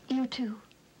 You too.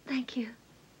 Thank you.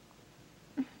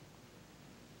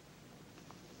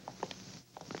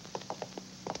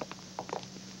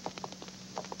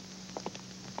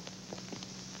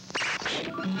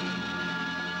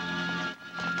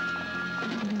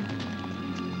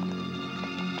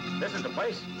 This is the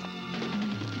place.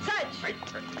 Search! Right.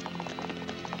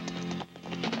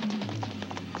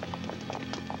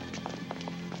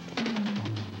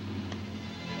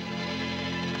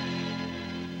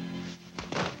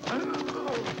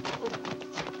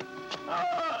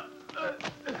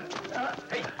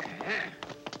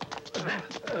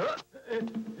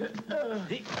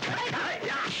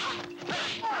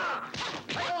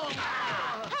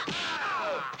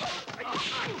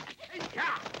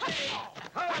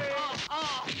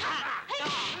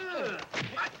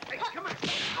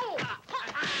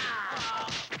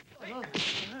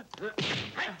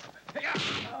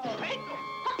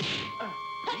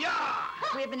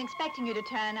 We've been expecting you to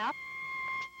turn up.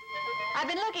 I've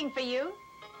been looking for you.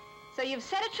 So you've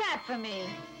set a trap for me.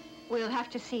 We'll have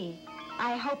to see.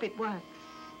 I hope it works.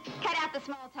 Cut out the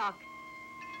small talk.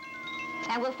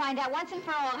 And we'll find out once and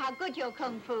for all how good your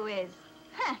kung fu is.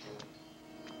 Huh.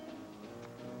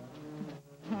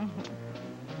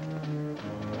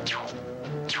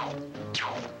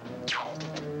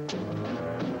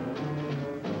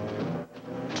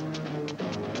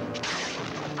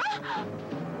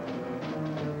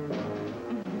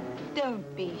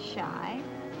 Don't be shy.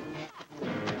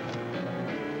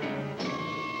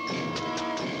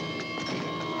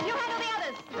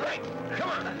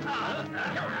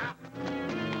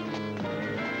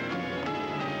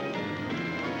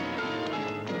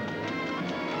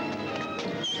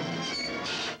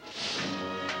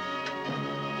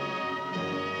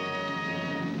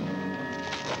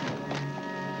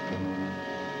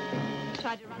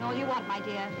 try to run all you want, my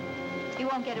dear. You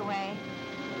won't get away.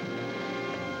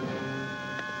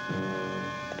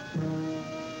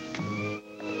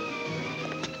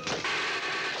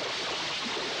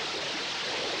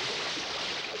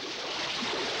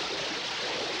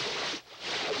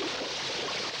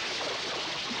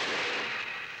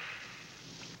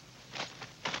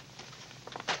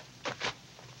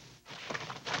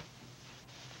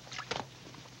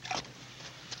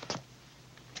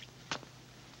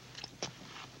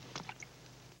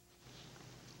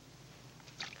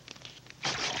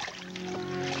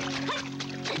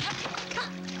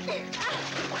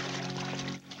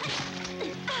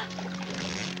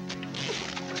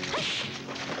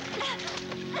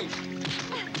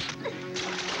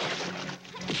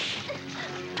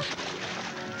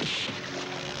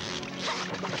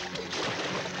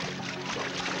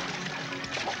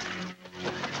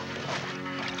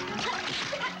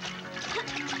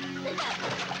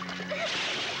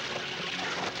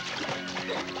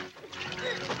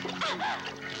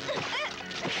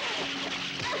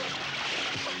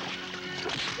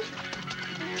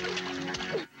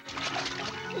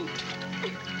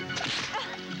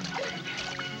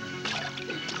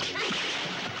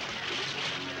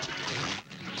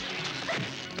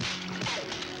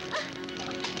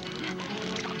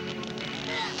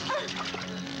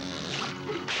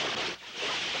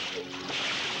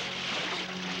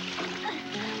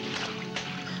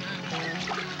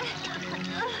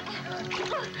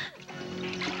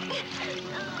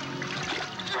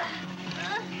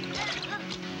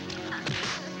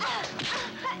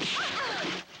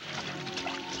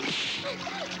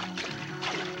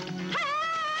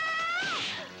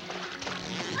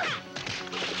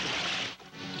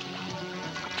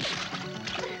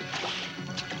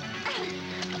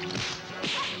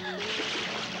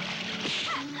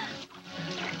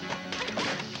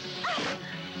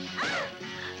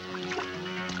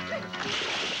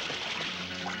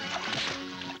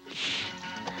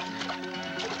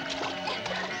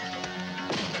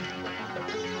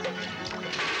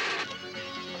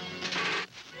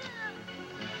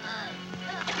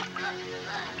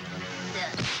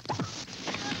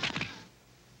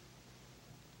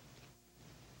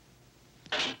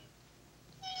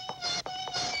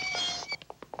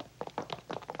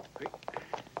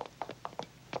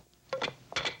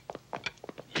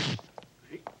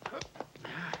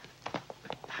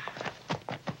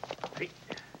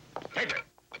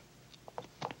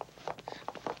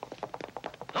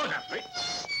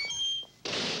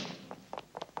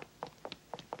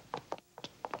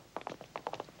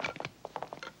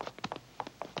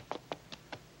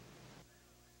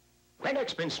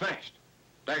 Neck's been smashed.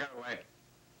 Take her away.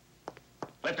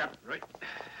 Lift up. Right.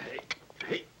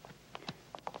 Hey.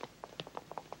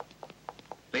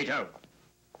 Vito,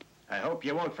 I hope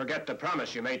you won't forget the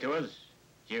promise you made to us.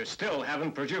 You still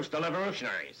haven't produced the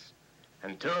revolutionaries.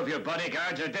 And 2 of your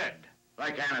bodyguards are dead.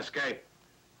 They can't escape.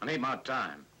 I need more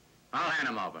time. I'll hand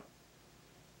them over.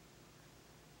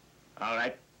 All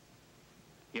right.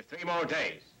 You have 3 more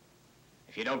days.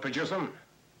 If you don't produce them,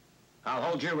 I'll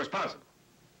hold you responsible.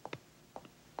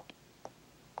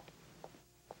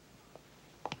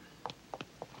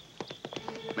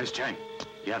 Miss Chang,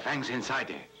 your Fang's inside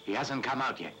there. He hasn't come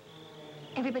out yet.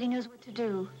 Everybody knows what to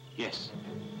do. Yes.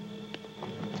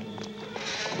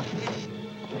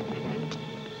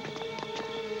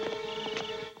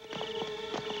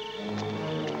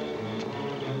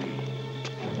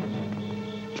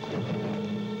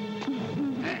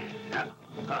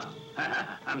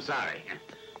 I'm sorry.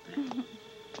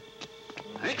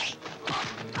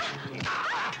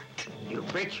 You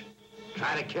bitch.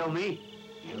 Try to kill me?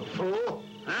 You fool.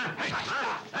 Huh?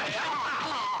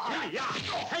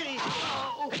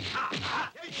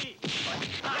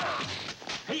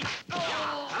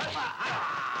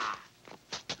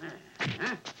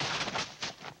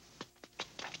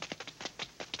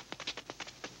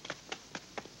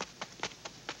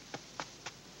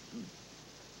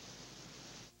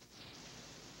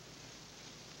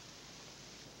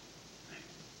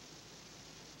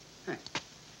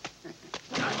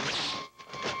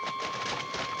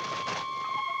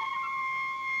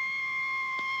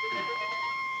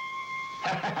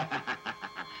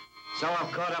 So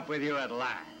I've caught up with you at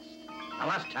last. The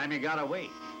last time you got away.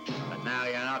 But now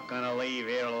you're not gonna leave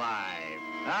here alive.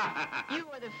 You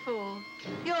are the fool.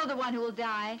 You're the one who will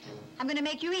die. I'm gonna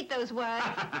make you eat those words.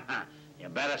 You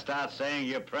better start saying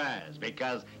your prayers,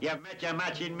 because you've met your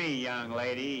match in me, young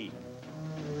lady.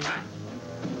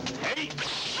 Hey!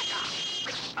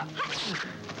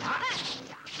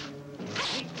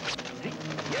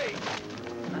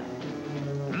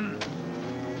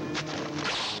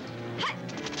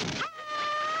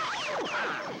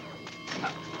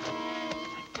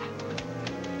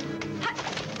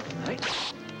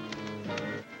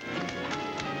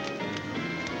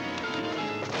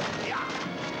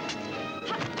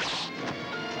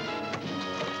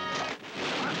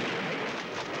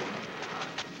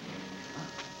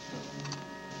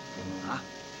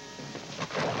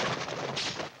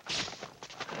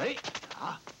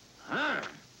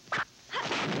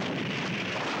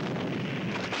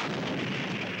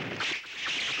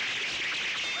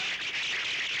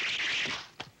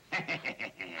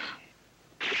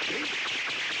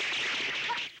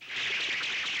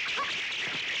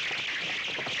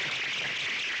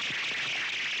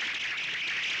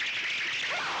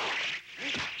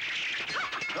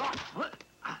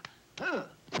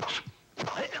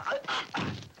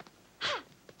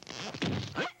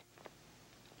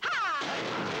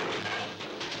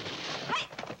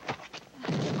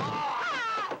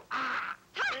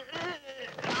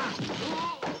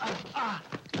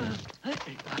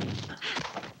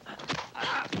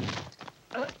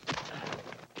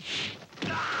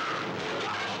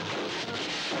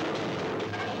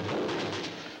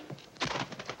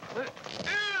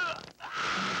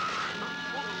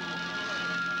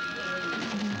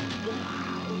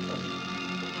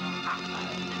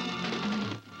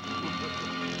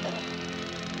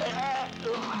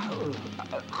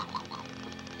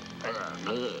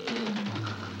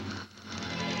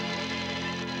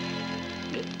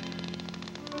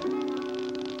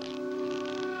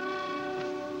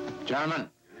 Gentlemen,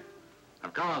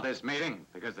 I've called this meeting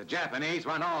because the Japanese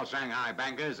want all Shanghai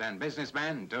bankers and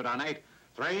businessmen to donate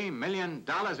 $3 million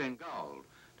in gold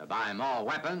to buy more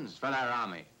weapons for their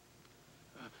army.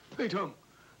 Li Tong,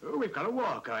 we've got a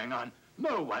war going on.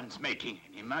 No one's making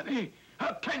any money.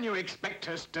 How can you expect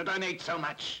us to donate so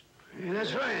much? Yeah,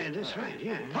 that's right,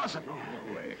 yeah. Possible.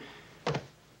 No way.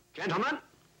 Gentlemen,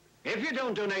 if you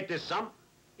don't donate this sum,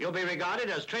 you'll be regarded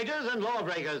as traitors and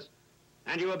lawbreakers,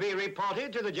 and you will be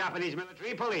reported to the Japanese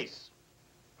military police.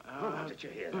 Did you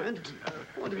hear that?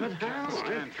 What the hell?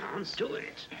 I can't do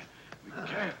it. We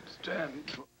can't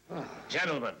stand.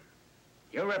 Gentlemen,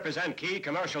 you represent key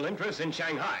commercial interests in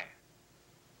Shanghai.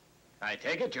 I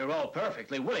take it you're all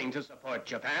perfectly willing to support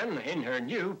Japan in her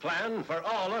new plan for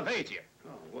all of Asia.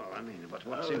 Oh, well, I mean, but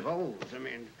what's involved? I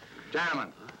mean...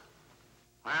 Gentlemen,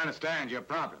 I understand your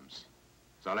problems.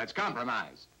 So let's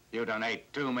compromise. You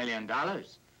donate $2 million,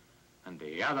 and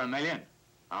the other $1 million,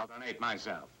 I'll donate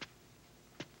myself.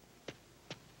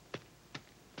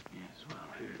 Yes, well,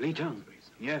 Li Tong,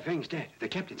 Ye Feng's dead. The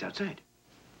captain's outside.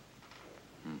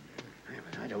 Yeah,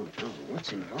 but I don't know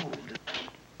what's involved.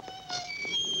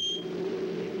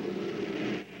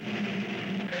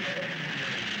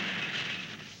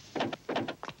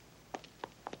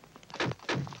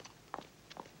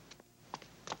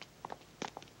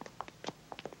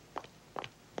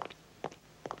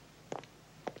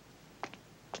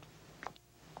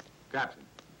 Captain.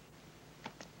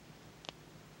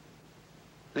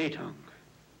 Li Tong,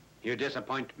 you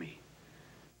disappoint me.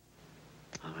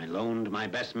 I loaned my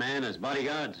best man as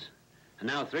bodyguards, and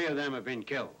now 3 of them have been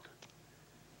killed.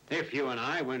 If you and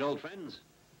I weren't old friends,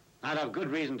 I'd have good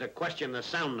reason to question the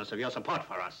soundness of your support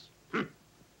for us.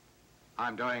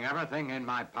 I'm doing everything in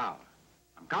my power.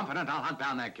 I'm confident I'll hunt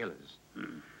down their killers.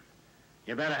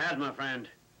 You better head, my friend.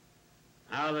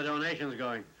 How are the donations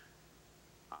going?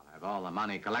 I'll have all the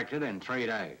money collected in 3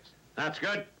 days. That's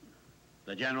good.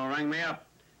 The general rang me up.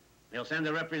 He'll send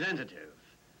a representative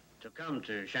to come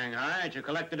to Shanghai to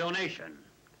collect the donation.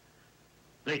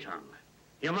 Li Tong,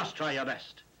 you must try your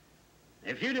best.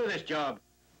 If you do this job,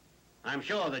 I'm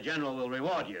sure the general will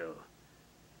reward you.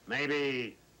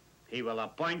 Maybe he will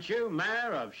appoint you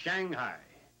mayor of Shanghai.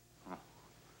 Oh,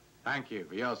 thank you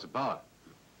for your support.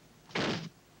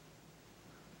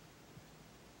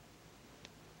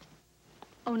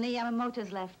 Only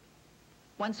Yamamoto's left.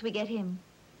 Once we get him,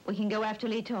 we can go after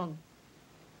Li Tong.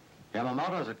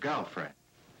 Yamamoto's a girlfriend.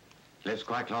 Lives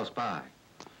quite close by.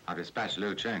 I've dispatched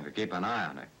Liu Cheng to keep an eye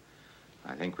on her.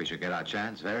 I think we should get our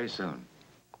chance very soon.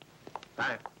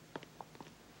 Bye.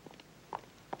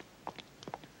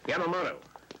 Yamamoto.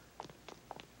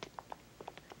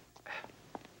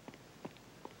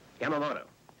 Yamamoto, are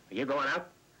you going out?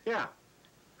 Yeah.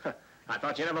 I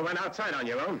thought you never went outside on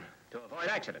your own to avoid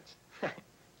accidents.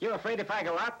 You afraid if I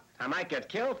go out, I might get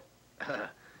killed?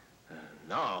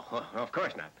 No, of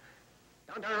course not.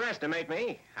 Don't underestimate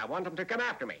me. I want them to come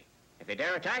after me. If they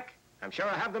dare attack, I'm sure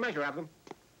I'll have the measure of them.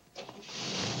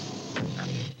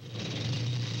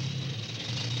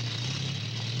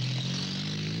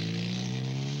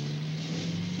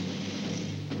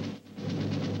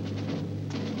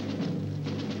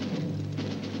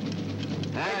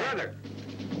 Hey, brother.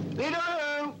 Li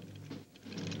Tong!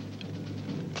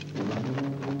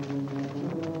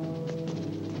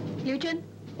 Liu Chun,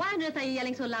 why on earth are you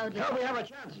yelling so loudly? Oh, we have a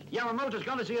chance. Yamamoto's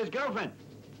gone to see his girlfriend.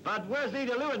 But where's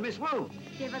Leader Liu and Miss Wu? Do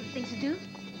you have other things to do?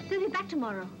 They'll be back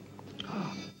tomorrow.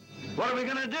 What are we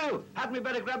gonna do? Hadn't we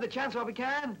better grab the chance while we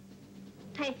can?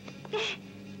 Hey,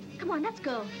 come on, let's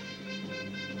go.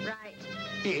 Right.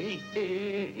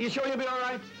 You sure you'll be all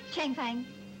right? Cheng Fang,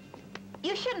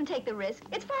 you shouldn't take the risk.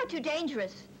 It's far too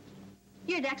dangerous.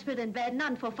 You're an expert in bed,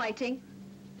 not for fighting.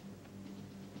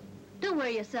 Don't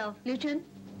worry yourself, Liu Chun.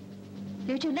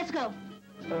 Liu Chun, let's go.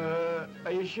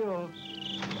 Are you sure?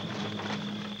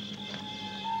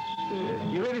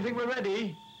 You really think we're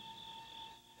ready?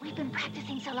 We've been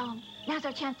practicing so long. Now's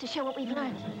our chance to show what we've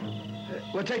learned.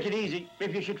 Well, take it easy.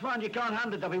 If you should find you can't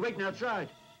handle it, I'll be waiting outside.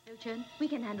 Liu Chun, we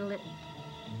can handle it.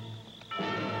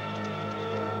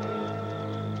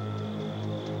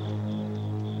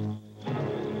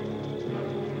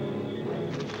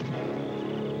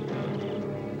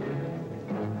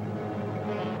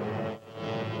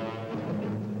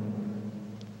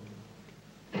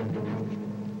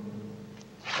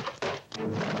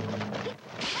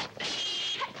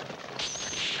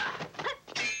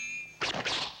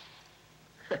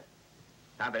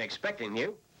 I've been expecting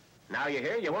you. Now you're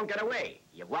here, you won't get away.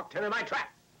 You walked into my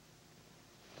trap.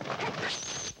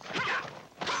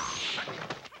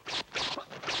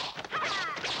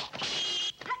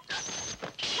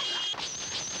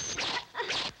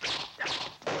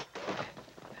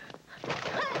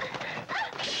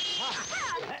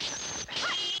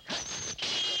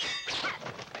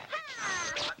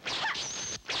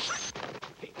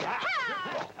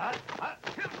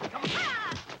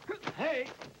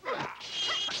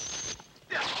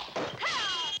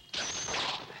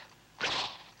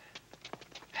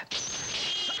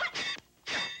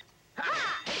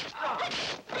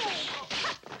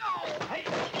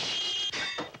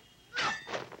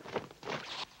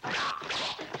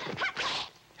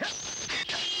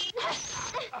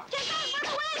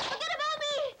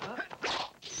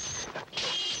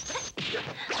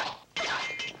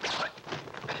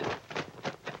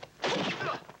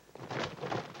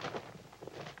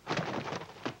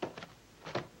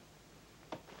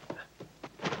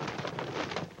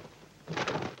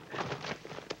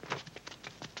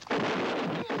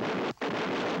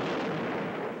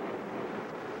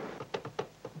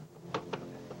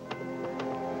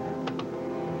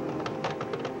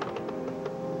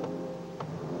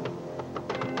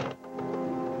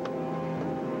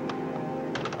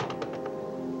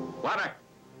 Water.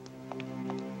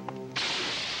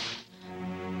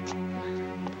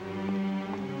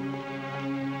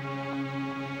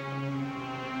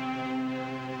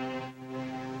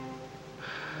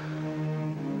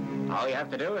 All you have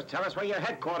to do is tell us where your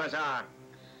headquarters are.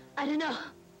 I don't know.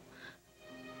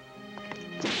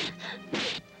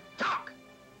 Talk!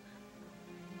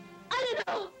 I don't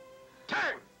know.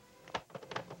 Turn!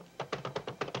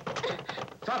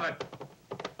 Stop it!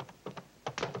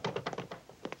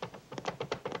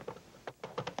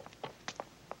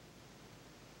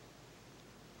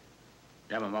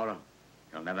 Yamamoto,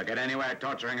 you'll never get anywhere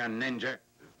torturing a ninja.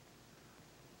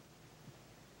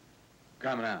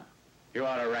 Come now. You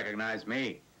ought to recognize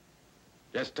me.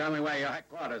 Just tell me where your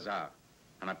headquarters are,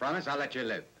 and I promise I'll let you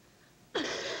live.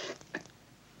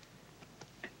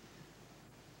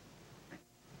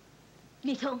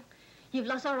 Li Tong, you've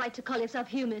lost all right to call yourself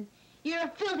human. You're a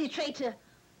filthy traitor.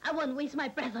 I won't waste my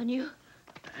breath on you.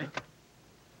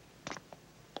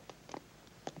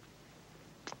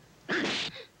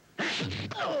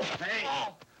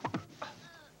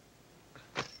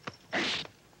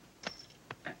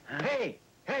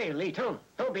 Hey, Li Tong,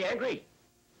 don't be angry.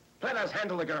 Let us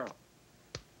handle the girl.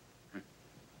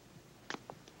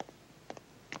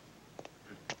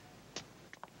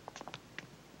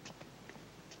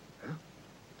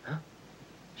 Huh?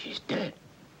 She's dead.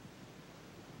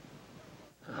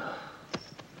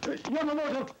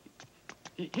 Yamamoto!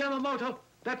 Yamamoto,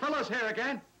 that fellow's here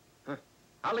again.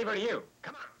 I'll leave her to you.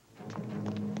 Come on.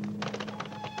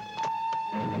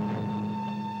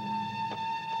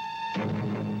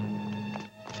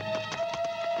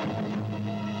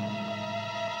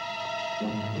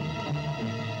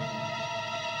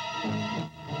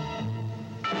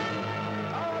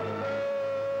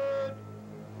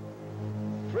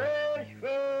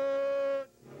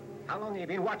 How long have you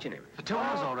been watching him? For 2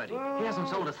 hours already. He hasn't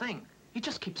sold a thing. He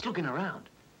just keeps looking around.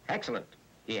 Excellent.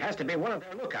 He has to be one of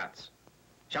their lookouts.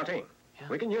 Xiaoting, Yeah?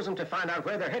 we can use him to find out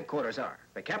where their headquarters are.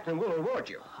 The captain will reward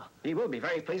you. He will be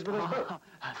very pleased with his boat.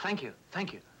 Thank you,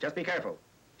 thank you. Just be careful.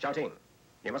 Xiaoting,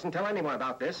 you mustn't tell anyone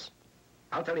about this.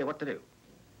 I'll tell you what to do.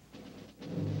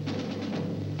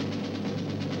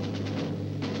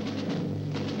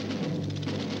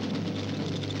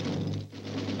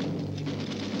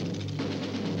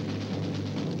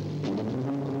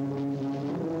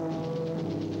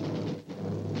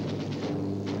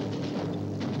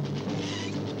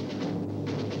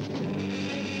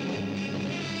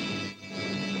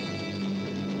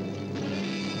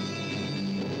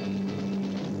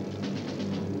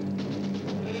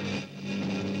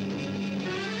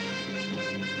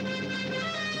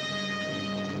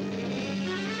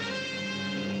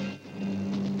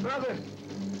 Brother!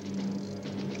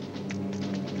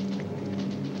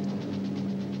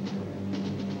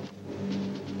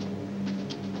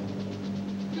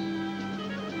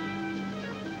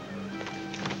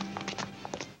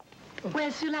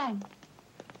 Where's Sulang?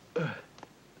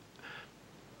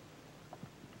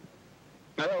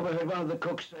 I overheard one of the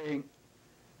cooks saying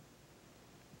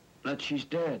that she's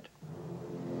dead.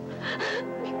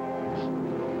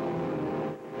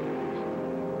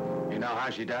 You know how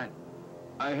she died?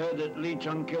 I heard that Li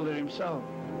Tong killed her himself.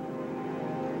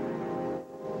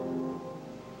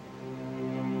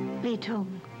 Li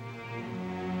Tong,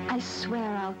 I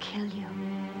swear I'll kill you.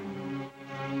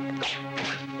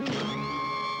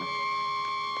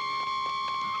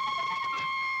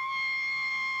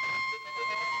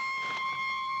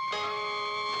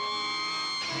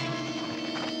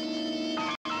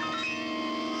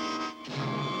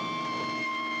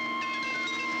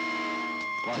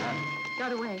 What happened?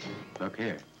 Got away. Look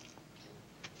here.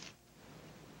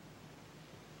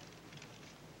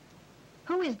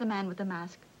 Who is the man with the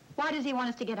mask? Why does he want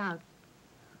us to get out?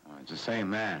 Oh, it's the same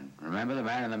man. Remember the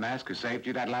man in the mask who saved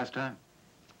you that last time?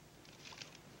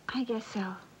 I guess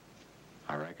so.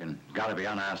 I reckon. Gotta be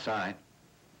on our side.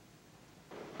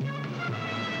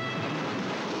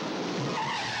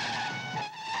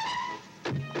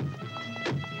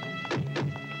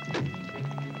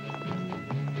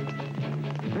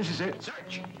 This is it.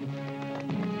 Search!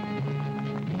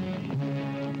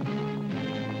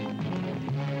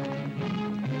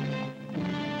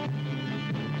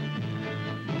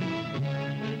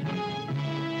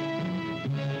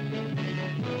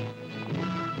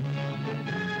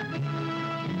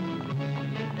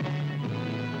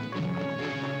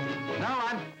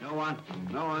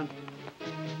 Go on.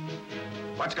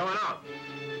 What's going on?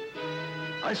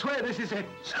 I swear this is it.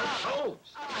 So!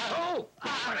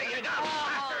 What are you doing,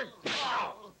 bastard?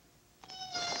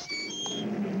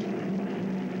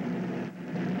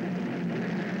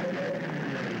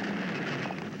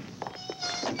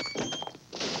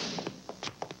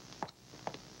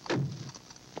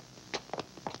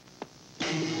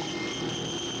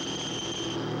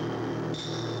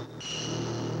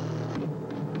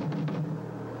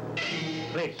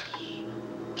 Please.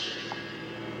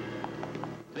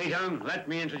 Li Tong, let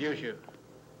me introduce you.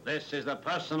 This is the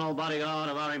personal bodyguard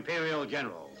of our Imperial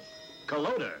General,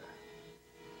 Colloder.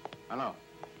 Hello.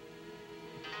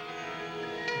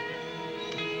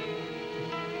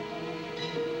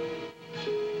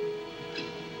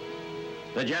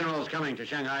 The General's coming to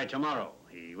Shanghai tomorrow.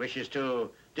 He wishes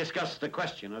to discuss the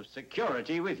question of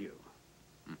security with you.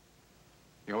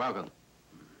 You're welcome.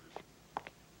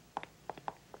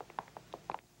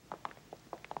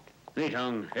 Li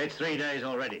Tong, it's 3 days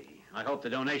already. I hope the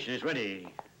donation is ready.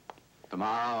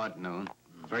 Tomorrow at noon,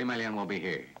 3 million will be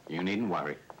here. You needn't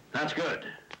worry. That's good.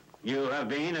 You have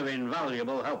been of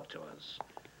invaluable help to us.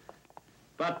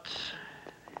 But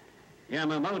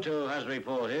Yamamoto has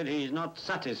reported he's not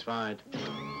satisfied.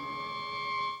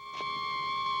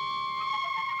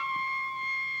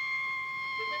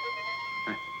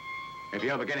 If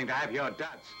you're beginning to have your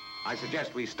doubts, I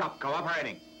suggest we stop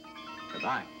cooperating.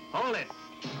 Goodbye. Hold it!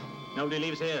 Nobody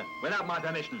leaves here without my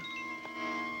permission.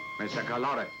 Mr.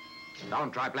 Colloder,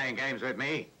 don't try playing games with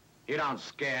me. You don't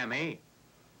scare me.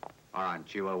 Or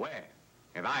aren't you aware?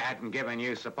 If I hadn't given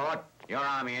you support, your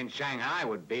army in Shanghai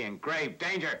would be in grave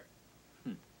danger.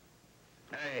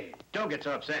 Hey, don't get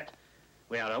so upset.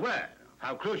 We are aware of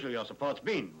how crucial your support's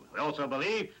been. We also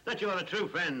believe that you are a true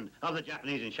friend of the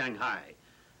Japanese in Shanghai.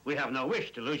 We have no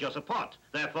wish to lose your support.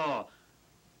 Therefore,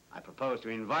 I propose to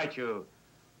invite you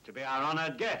to be our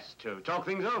honored guest to talk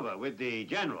things over with the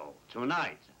General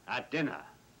tonight at dinner.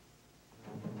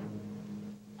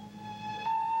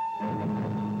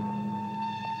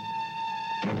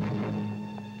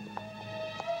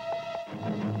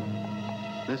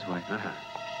 This way.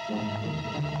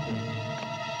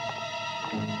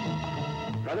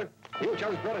 Brother, you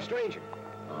chums brought a stranger.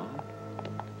 Oh?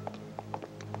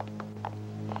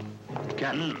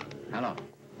 Captain, hello.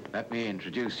 Let me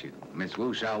introduce you. Miss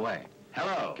Wu Xiaowei.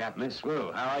 Hello, Captain. Miss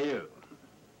Wu. How are you?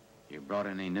 You brought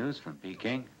any news from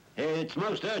Peking? It's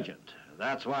most urgent.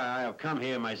 That's why I have come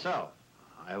here myself.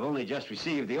 I have only just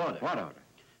received the order. What order?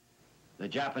 The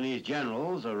Japanese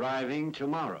general's arriving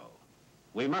tomorrow.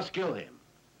 We must kill him.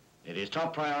 It is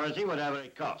top priority, whatever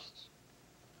it costs.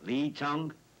 Li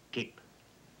Tong, keep.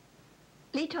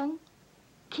 Li Tong,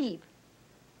 keep.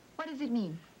 What does it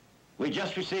mean? We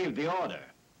just received the order.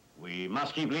 We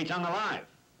must keep Li Tong alive.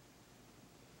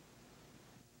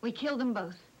 We killed them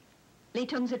both. Li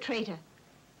Tong's a traitor.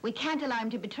 We can't allow him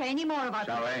to betray any more of our...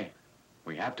 Xiaowei,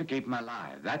 we have to keep him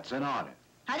alive. That's an order.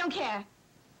 I don't care.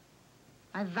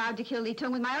 I vowed to kill Li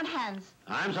Tong with my own hands.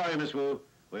 I'm sorry, Miss Wu.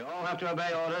 We all have to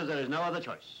obey orders. There is no other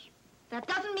choice. That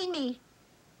doesn't mean me.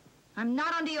 I'm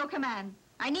not under your command.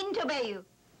 I needn't obey you.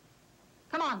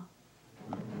 Come on.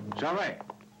 Xiaowei.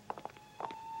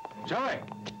 Xiaowei.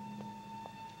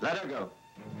 Let her go.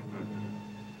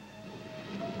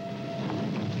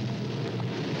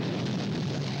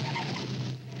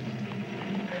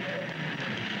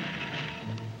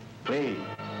 Please.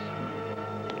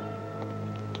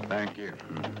 Thank you.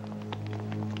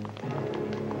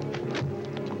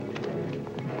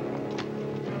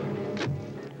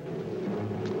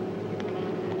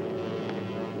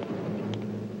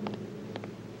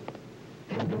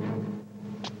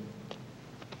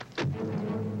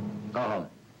 Go home.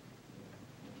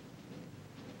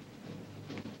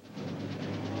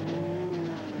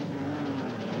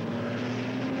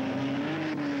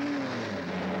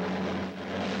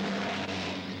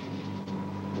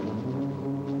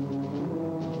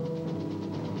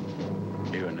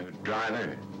 You a new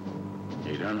driver?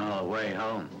 You don't know the way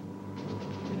home?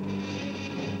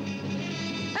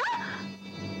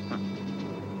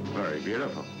 Very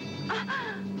beautiful.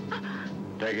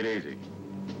 Take it easy.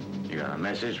 You got a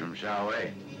message from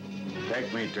Xiaowei?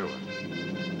 Take me to her.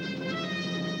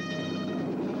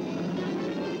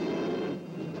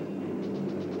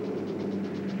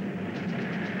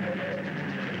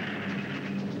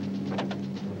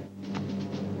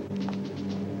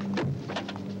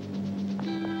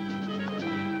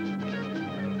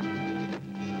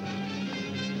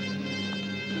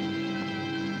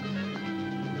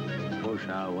 Push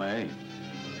our way.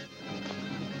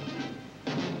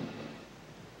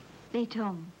 Li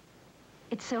Tong,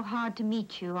 it's so hard to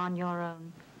meet you on your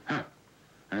own.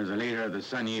 As the leader of the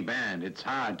Sun Yi band, it's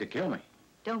hard to kill me.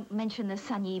 Don't mention the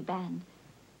Sun Yi band.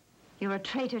 You're a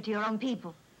traitor to your own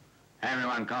people.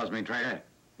 Everyone calls me traitor.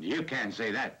 You can't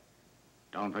say that.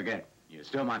 Don't forget, you're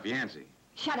still my fiancé.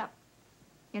 Shut up.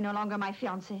 You're no longer my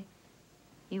fiancé.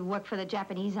 You work for the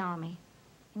Japanese army.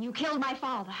 And you killed my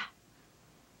father.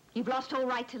 You've lost all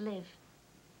right to live.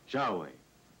 Xiao Wei,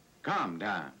 calm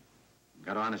down. You've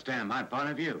got to understand my point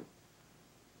of view.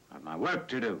 I've my work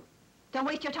to do. Don't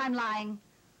waste your time lying.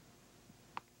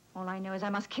 All I know is I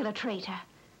must kill a traitor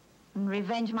and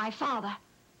revenge my father.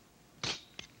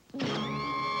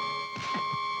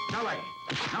 No way.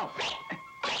 No.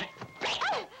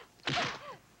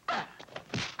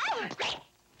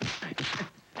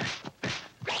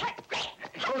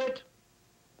 Hold it!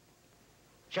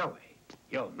 Xiao Wei,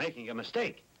 you're making a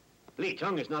mistake. Li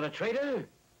Tong is not a traitor.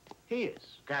 He is.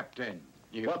 Captain,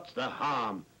 you... What's the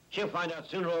harm? She'll find out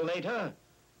sooner or later.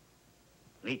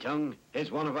 Li Tong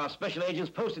is one of our special agents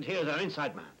posted here as our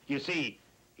inside man. You see,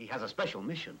 he has a special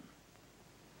mission.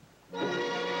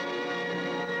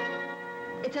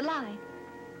 It's a lie.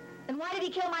 Then why did he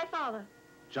kill my father?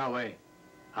 Xiao Wei,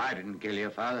 I didn't kill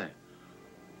your father.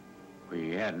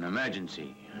 We had an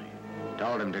emergency. I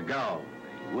told him to go.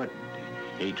 He wouldn't.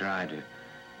 He tried to...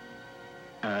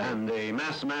 And the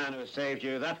masked man who saved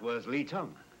you, that was Li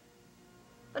Tong.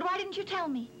 But why didn't you tell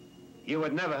me? You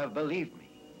would never have believed me.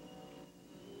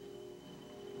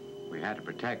 We had to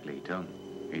protect Li Tong.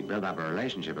 He built up a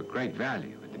relationship of great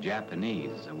value with the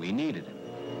Japanese, and we needed him.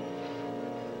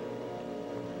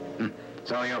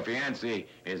 So your fiancé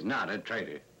is not a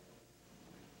traitor.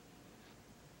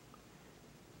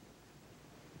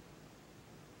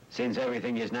 Since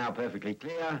everything is now perfectly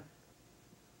clear,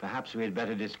 perhaps we had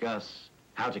better discuss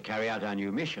how to carry out our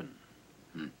new mission.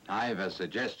 I have a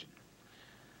suggestion.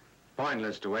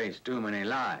 Pointless to waste too many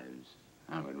lives.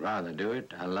 I would rather do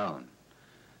it alone.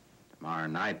 Tomorrow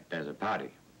night, there's a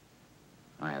party.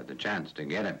 I have the chance to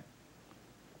get him.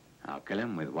 I'll kill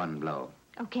him with one blow.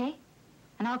 Okay.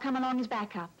 And I'll come along as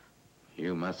backup.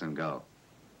 You mustn't go.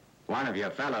 One of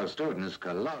your fellow students,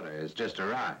 Kuroda, has just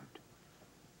arrived.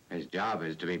 His job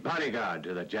is to be bodyguard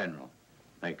to the general.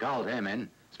 They called him in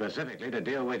specifically to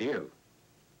deal with you.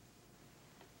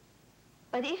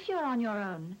 But if you're on your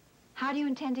own, how do you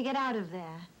intend to get out of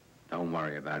there? Don't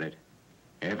worry about it.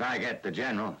 If I get the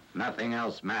general, nothing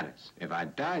else matters. If I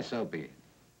die, so be it.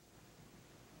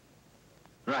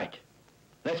 Right.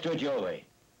 Let's do it your way.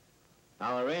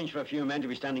 I'll arrange for a few men to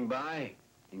be standing by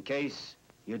in case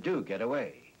you do get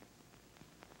away.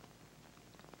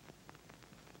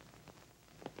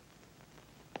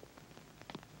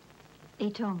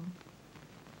 Li Tong.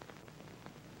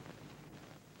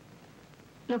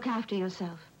 Look after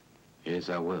yourself. Yes,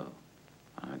 I will.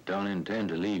 I don't intend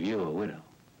to leave you a widow.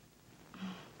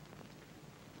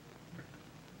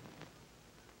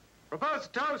 Propose a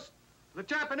toast to the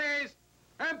Japanese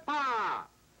Empire!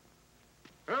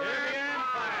 To the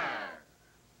Empire!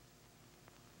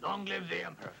 Long live the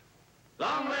Emperor.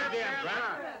 Long live the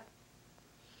Emperor!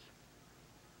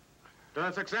 To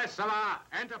the success of our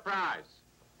enterprise!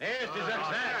 Here's to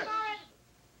success!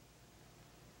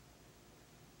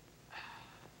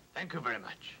 Thank you very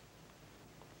much.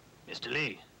 Mr.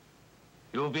 Lee,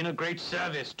 you have been a great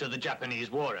service to the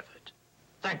Japanese war effort.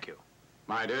 Thank you.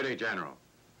 My duty, General.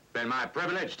 Been my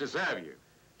privilege to serve you.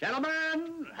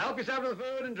 Gentlemen, help yourself to the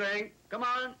food and drink. Come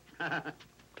on.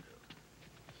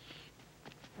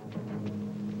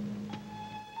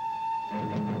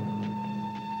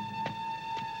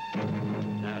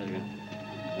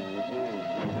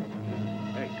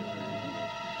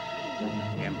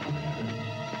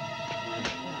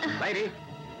 Lady,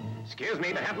 excuse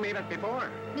me, but haven't we met before?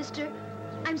 Mister,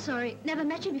 I'm sorry. Never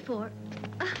met you before.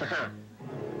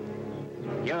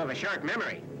 You have a short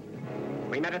memory.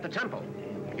 We met at the temple.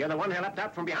 You're the one who leapt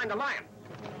out from behind the lion.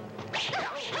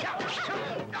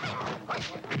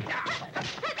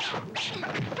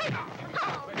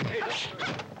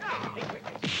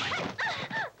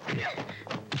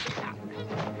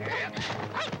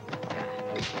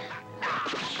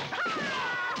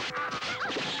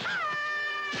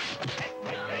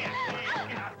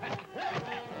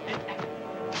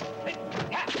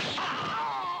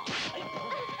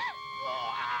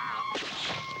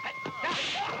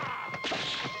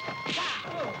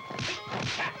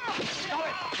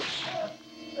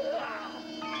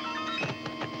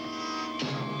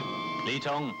 Li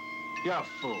Tong, you're a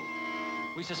fool.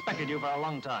 We suspected you for a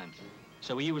long time,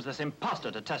 so we used this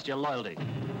imposter to test your loyalty.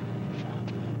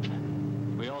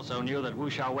 We also knew that Wu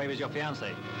Xiaowei was your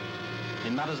fiancé.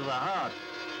 In matters of the heart,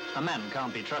 a man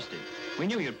can't be trusted. We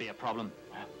knew you'd be a problem.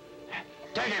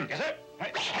 Take him! Yes, sir.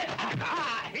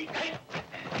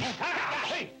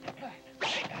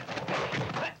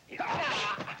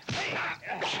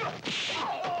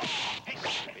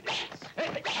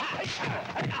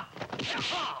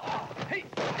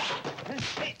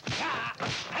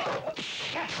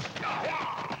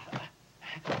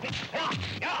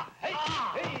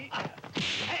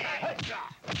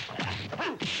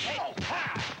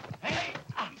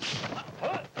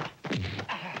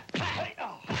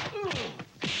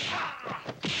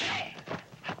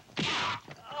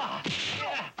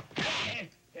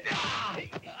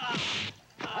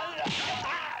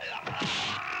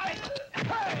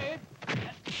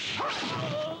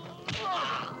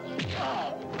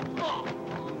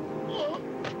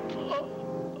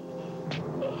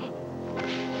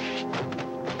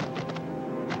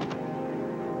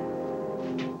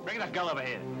 Bring that girl over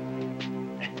here.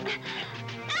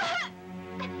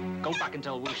 Go back and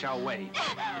tell Wu Xiao Wei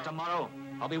that tomorrow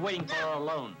I'll be waiting for her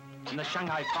alone in the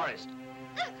Shanghai forest.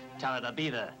 Tell her to be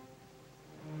there.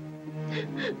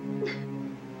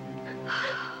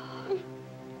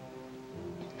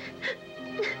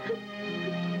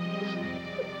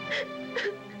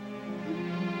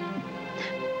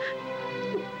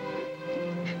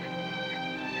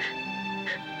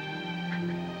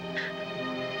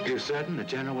 You're certain the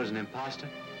general was an imposter?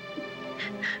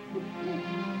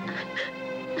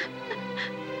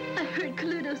 I heard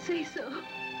Kaludo say so.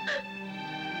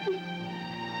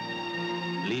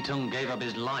 Li Tung gave up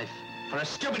his life for a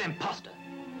stupid imposter.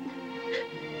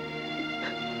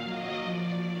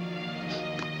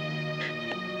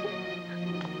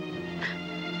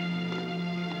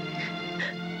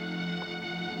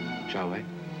 Xiao Wei?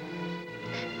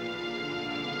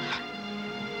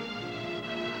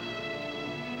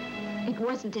 It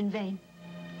wasn't in vain.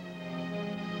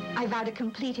 I vow to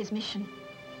complete his mission.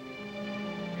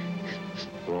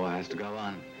 War has to go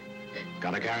on.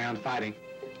 Gotta carry on fighting.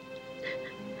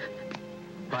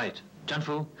 Right.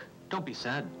 Jianfu, don't be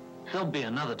sad. There'll be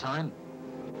another time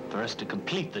for us to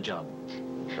complete the job.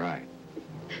 Right.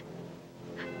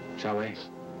 Xiao Wei,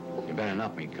 you better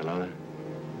not meet Kaloda.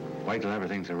 Wait till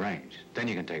everything's arranged. Then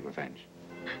you can take revenge.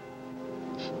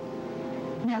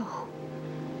 No.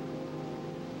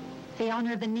 The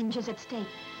honor of the ninja's at stake.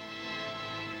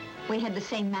 We had the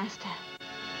same master.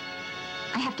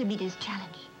 I have to meet his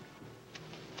challenge.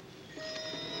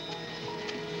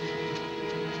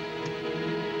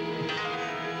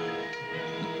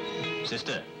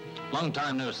 Sister, long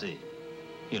time no see.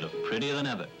 You look prettier than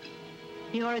ever.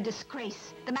 You're a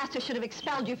disgrace. The master should have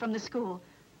expelled you from the school.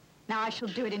 Now I shall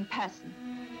do it in person.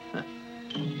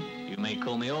 You may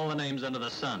call me all the names under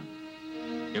the sun.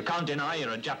 You can't deny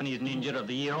you're a Japanese ninja of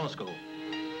the Yihao school.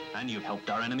 And you've helped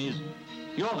our enemies.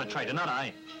 You're the traitor, not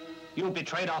I. You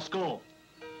betrayed our school.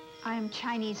 I am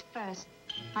Chinese first.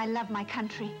 I love my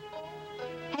country.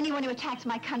 Anyone who attacks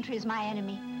my country is my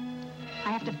enemy.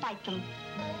 I have to fight them.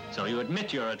 So you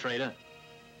admit you're a traitor?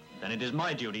 Then it is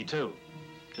my duty, too,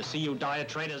 to see you die a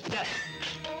traitor's death.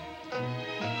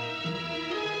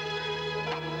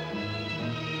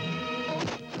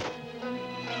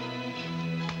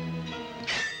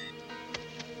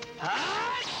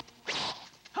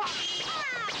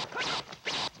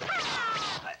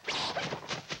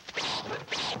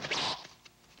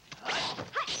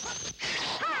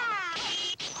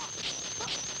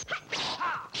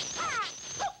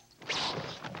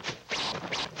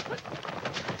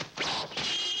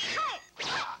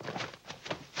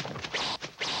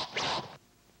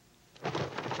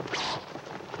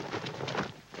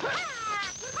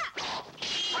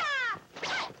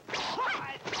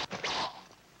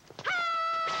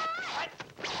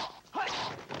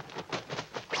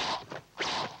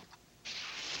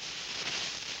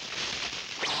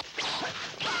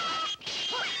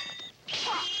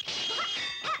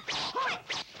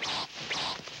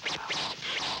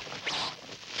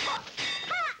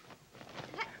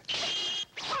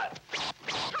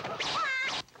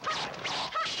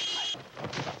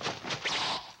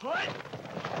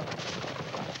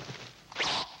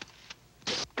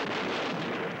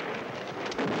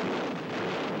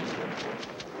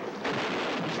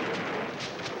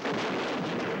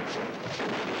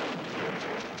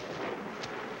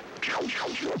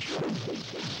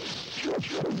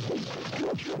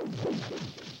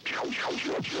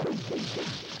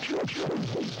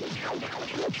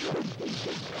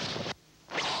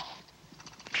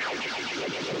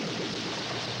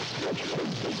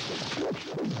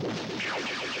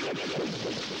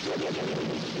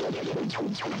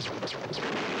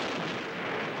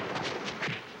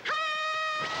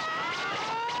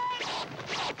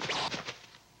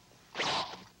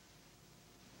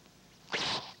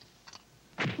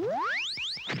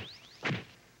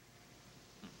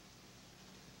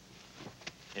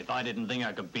 I didn't think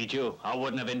I could beat you, I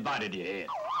wouldn't have invited you here.